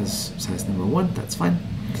 as size number 1, that's fine.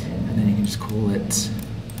 And then you can just call it,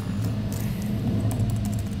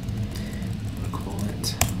 I'm gonna call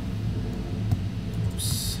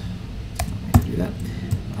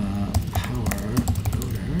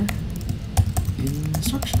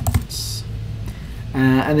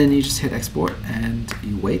And then you just hit export and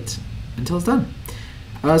you wait until it's done.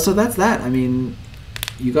 So that's that. I mean,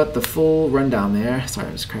 you got the full rundown there. Sorry,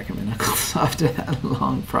 I'm just cracking my knuckles after that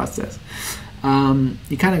long process.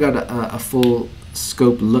 You kind of got a full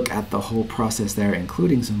scope look at the whole process there,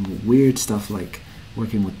 including some weird stuff like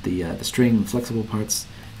working with the string flexible parts.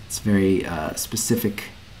 It's very specific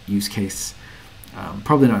use case.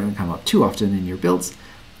 Probably not going to come up too often in your builds,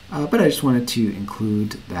 but I just wanted to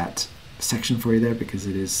include that section for you there because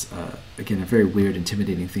it is, again, a very weird,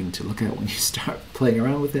 intimidating thing to look at when you start playing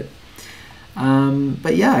around with it.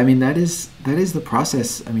 But yeah, I mean, that is the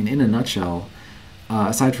process. I mean, in a nutshell,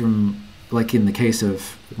 aside from, like in the case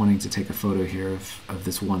of wanting to take a photo here of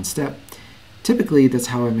this one step, typically that's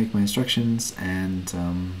how I make my instructions, and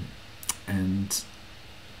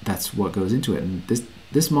that's what goes into it. And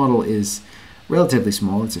this model is relatively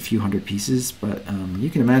small. It's a few hundred pieces, but you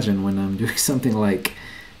can imagine when I'm doing something like,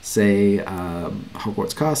 say,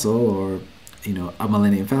 Hogwarts Castle, or a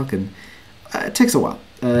Millennium Falcon, it takes a while.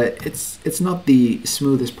 It's not the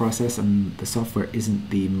smoothest process, and the software isn't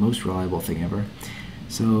the most reliable thing ever.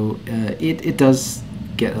 So it does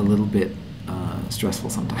get a little bit stressful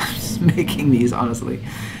sometimes making these, honestly.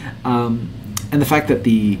 And the fact that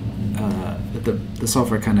the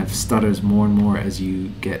software kind of stutters more and more as you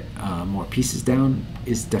get more pieces down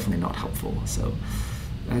is definitely not helpful. So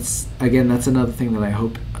that's another thing that I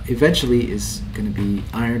hope eventually is going to be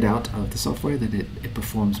ironed out of the software, that it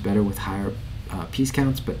performs better with higher piece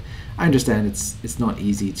counts. But I understand it's not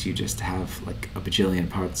easy to just have like a bajillion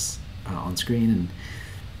parts on screen,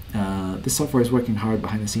 and the software is working hard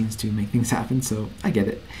behind the scenes to make things happen, so I get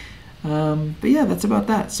it. But yeah, that's about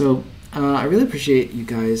that. So I really appreciate you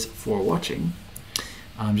guys for watching.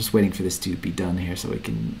 I'm just waiting for this to be done here so we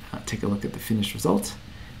can take a look at the finished result.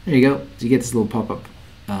 There you go. So you get this little pop-up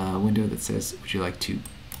window that says, would you like to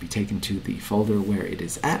be taken to the folder where it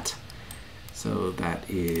is at? So that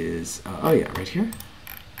is, oh yeah, right here.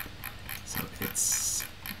 So it's,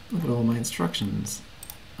 look at all my instructions.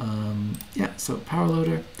 Yeah, so power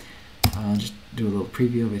loader, just do a little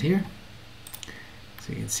preview of it here.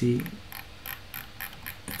 So you can see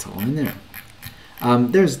it's all in there.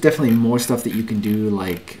 There's definitely more stuff that you can do,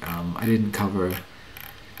 like I didn't cover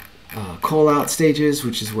call out stages,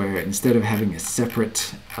 which is where instead of having a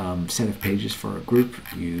separate set of pages for a group,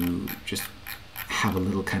 you just have a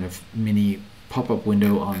little kind of mini pop-up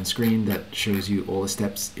window on screen that shows you all the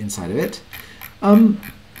steps inside of it.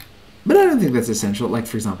 But I don't think that's essential. Like,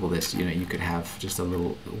 for example, this, you could have just a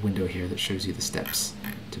little window here that shows you the steps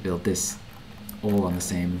to build this all on the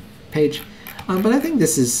same page. But I think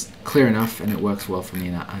this is clear enough, and it works well for me,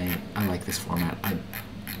 and I like this format.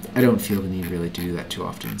 I don't feel the need really to do that too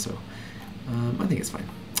often, so I think it's fine.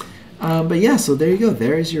 But yeah, so there you go.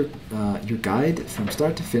 There is your guide from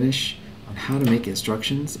start to finish on how to make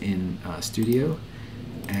instructions in Studio,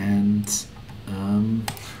 and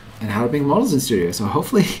how to make models in Studio. So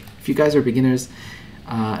hopefully, if you guys are beginners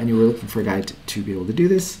and you were looking for a guide to be able to do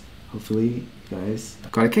this, hopefully you guys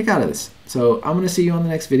got a kick out of this. So I'm going to see you on the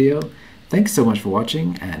next video. Thanks so much for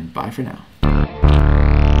watching, and bye for now.